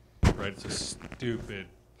 Right? It's a stupid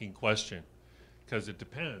asking question, because it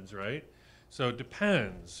depends, right? So it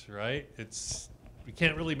depends, right? We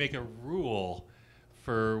can't really make a rule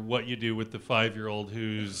for what you do with the 5-year-old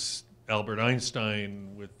who's Albert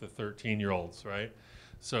Einstein with the 13-year-olds, right?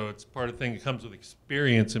 So it's part of the thing that comes with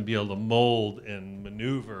experience and be able to mold and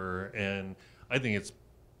maneuver. And I think it's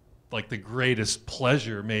like the greatest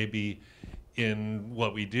pleasure maybe in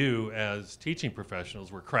what we do as teaching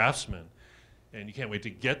professionals. We're craftsmen. And you can't wait to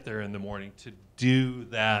get there in the morning to do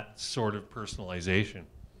that sort of personalization.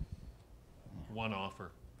 One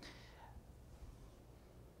offer.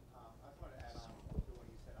 I just wanted to add on to what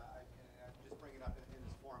you said. And I'm just bringing it up in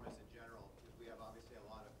this forum as a general, because we have obviously a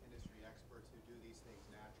lot of industry experts who do these things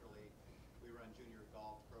naturally. We run junior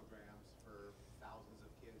golf programs for thousands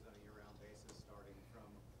of kids on a year-round basis, starting from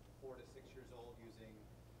 4 to 6 years old using,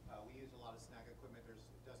 we use a lot of snack equipment. It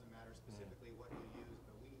doesn't matter specifically what you use,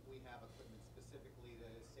 but we have equipment specifically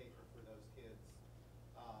that is safer for those kids.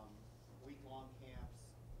 Week-long camps,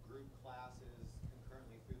 group classes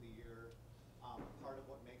concurrently through the year. Part of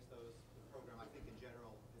what makes the program, I think in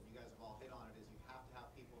general, and you guys have all hit on it, is you have to have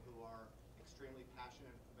people who are extremely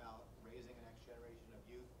passionate about raising a next generation of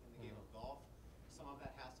youth in the game of golf. Some of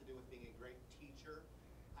that has to do with being a great teacher.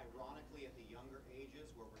 Ironically, at the younger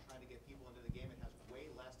ages, where we're trying to get people into the game, it has way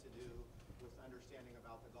less to do with understanding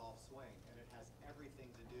about the golf swing, and it has everything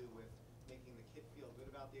to do with making the kid feel good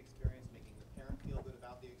about the experience, making the parent feel good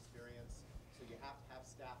about the experience. So you have to have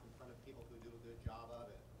staff in front of people who do a good job of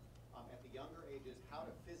it. At the younger ages, how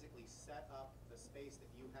to physically set up the space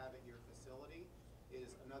that you have at your facility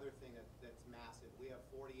is another thing that's massive. We have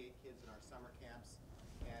 48 kids in our summer camps,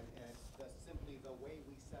 and it's simply the way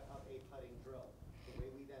we set up a putting drill, the way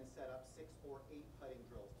we then set up 6 or 8 putting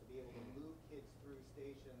drills to be able to move kids through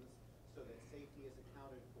stations so that safety is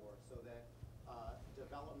accounted for, so that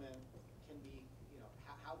development can be,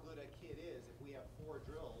 how good a kid is. If we have 4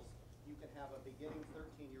 drills, you can have a beginning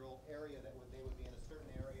 13-year-old area that they would be in a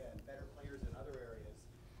certain area and better players in other areas.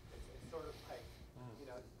 It's sort of like,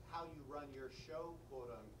 how you run your show,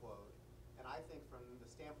 quote unquote. And I think from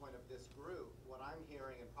the standpoint of this group, what I'm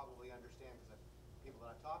hearing and probably understand, because people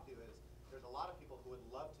that I've talked to, is there's a lot of people who would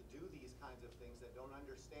love to do these kinds of things that don't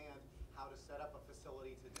understand how to set up a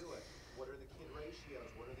facility to do it. What are the kid ratios?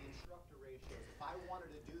 What are the instructor ratios? If I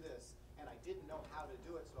wanted to do this and I didn't know how to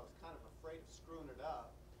do it, so I was kind of afraid of screwing it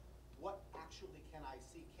up, what actually can I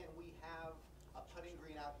see? Can we have a putting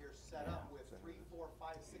green out here set up with 3, 4,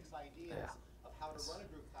 5, 6 ideas of how to run a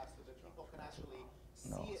group class so that people can actually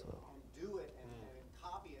see it and do it and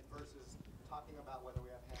copy it, versus talking about whether we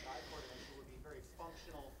have hand-eye coordination? Would be very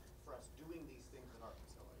functional for us doing these things at our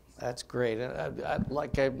facilities. That's great.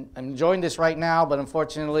 I'm enjoying this right now, but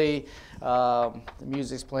unfortunately, the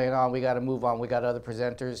music's playing on. We got to move on. We got other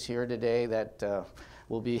presenters here today that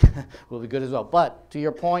will be good as well. But to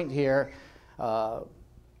your point here,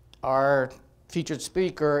 our featured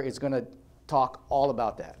speaker is going to talk all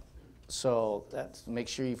about that. So make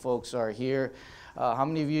sure you folks are here. How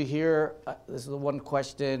many of you here, this is the one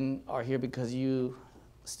question, are here because you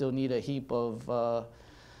still need a heap of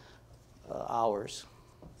hours?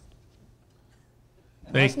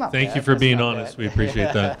 Thank you for being honest. We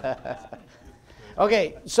appreciate that.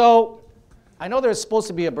 Okay, so I know there's supposed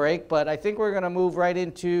to be a break, but I think we're going to move right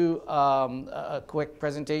into a quick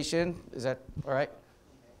presentation. Is that all right?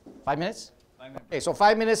 5 minutes? 5 minutes. Okay, so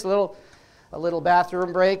 5 minutes, a little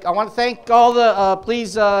bathroom break. I want to thank all the,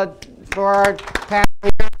 please, for our panel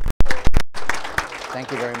here.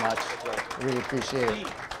 Thank you very much. Really appreciate it.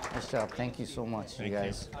 Nice job. Thank you so much, you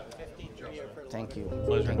guys. Thank you.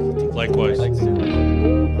 Pleasure. Thank you. Likewise.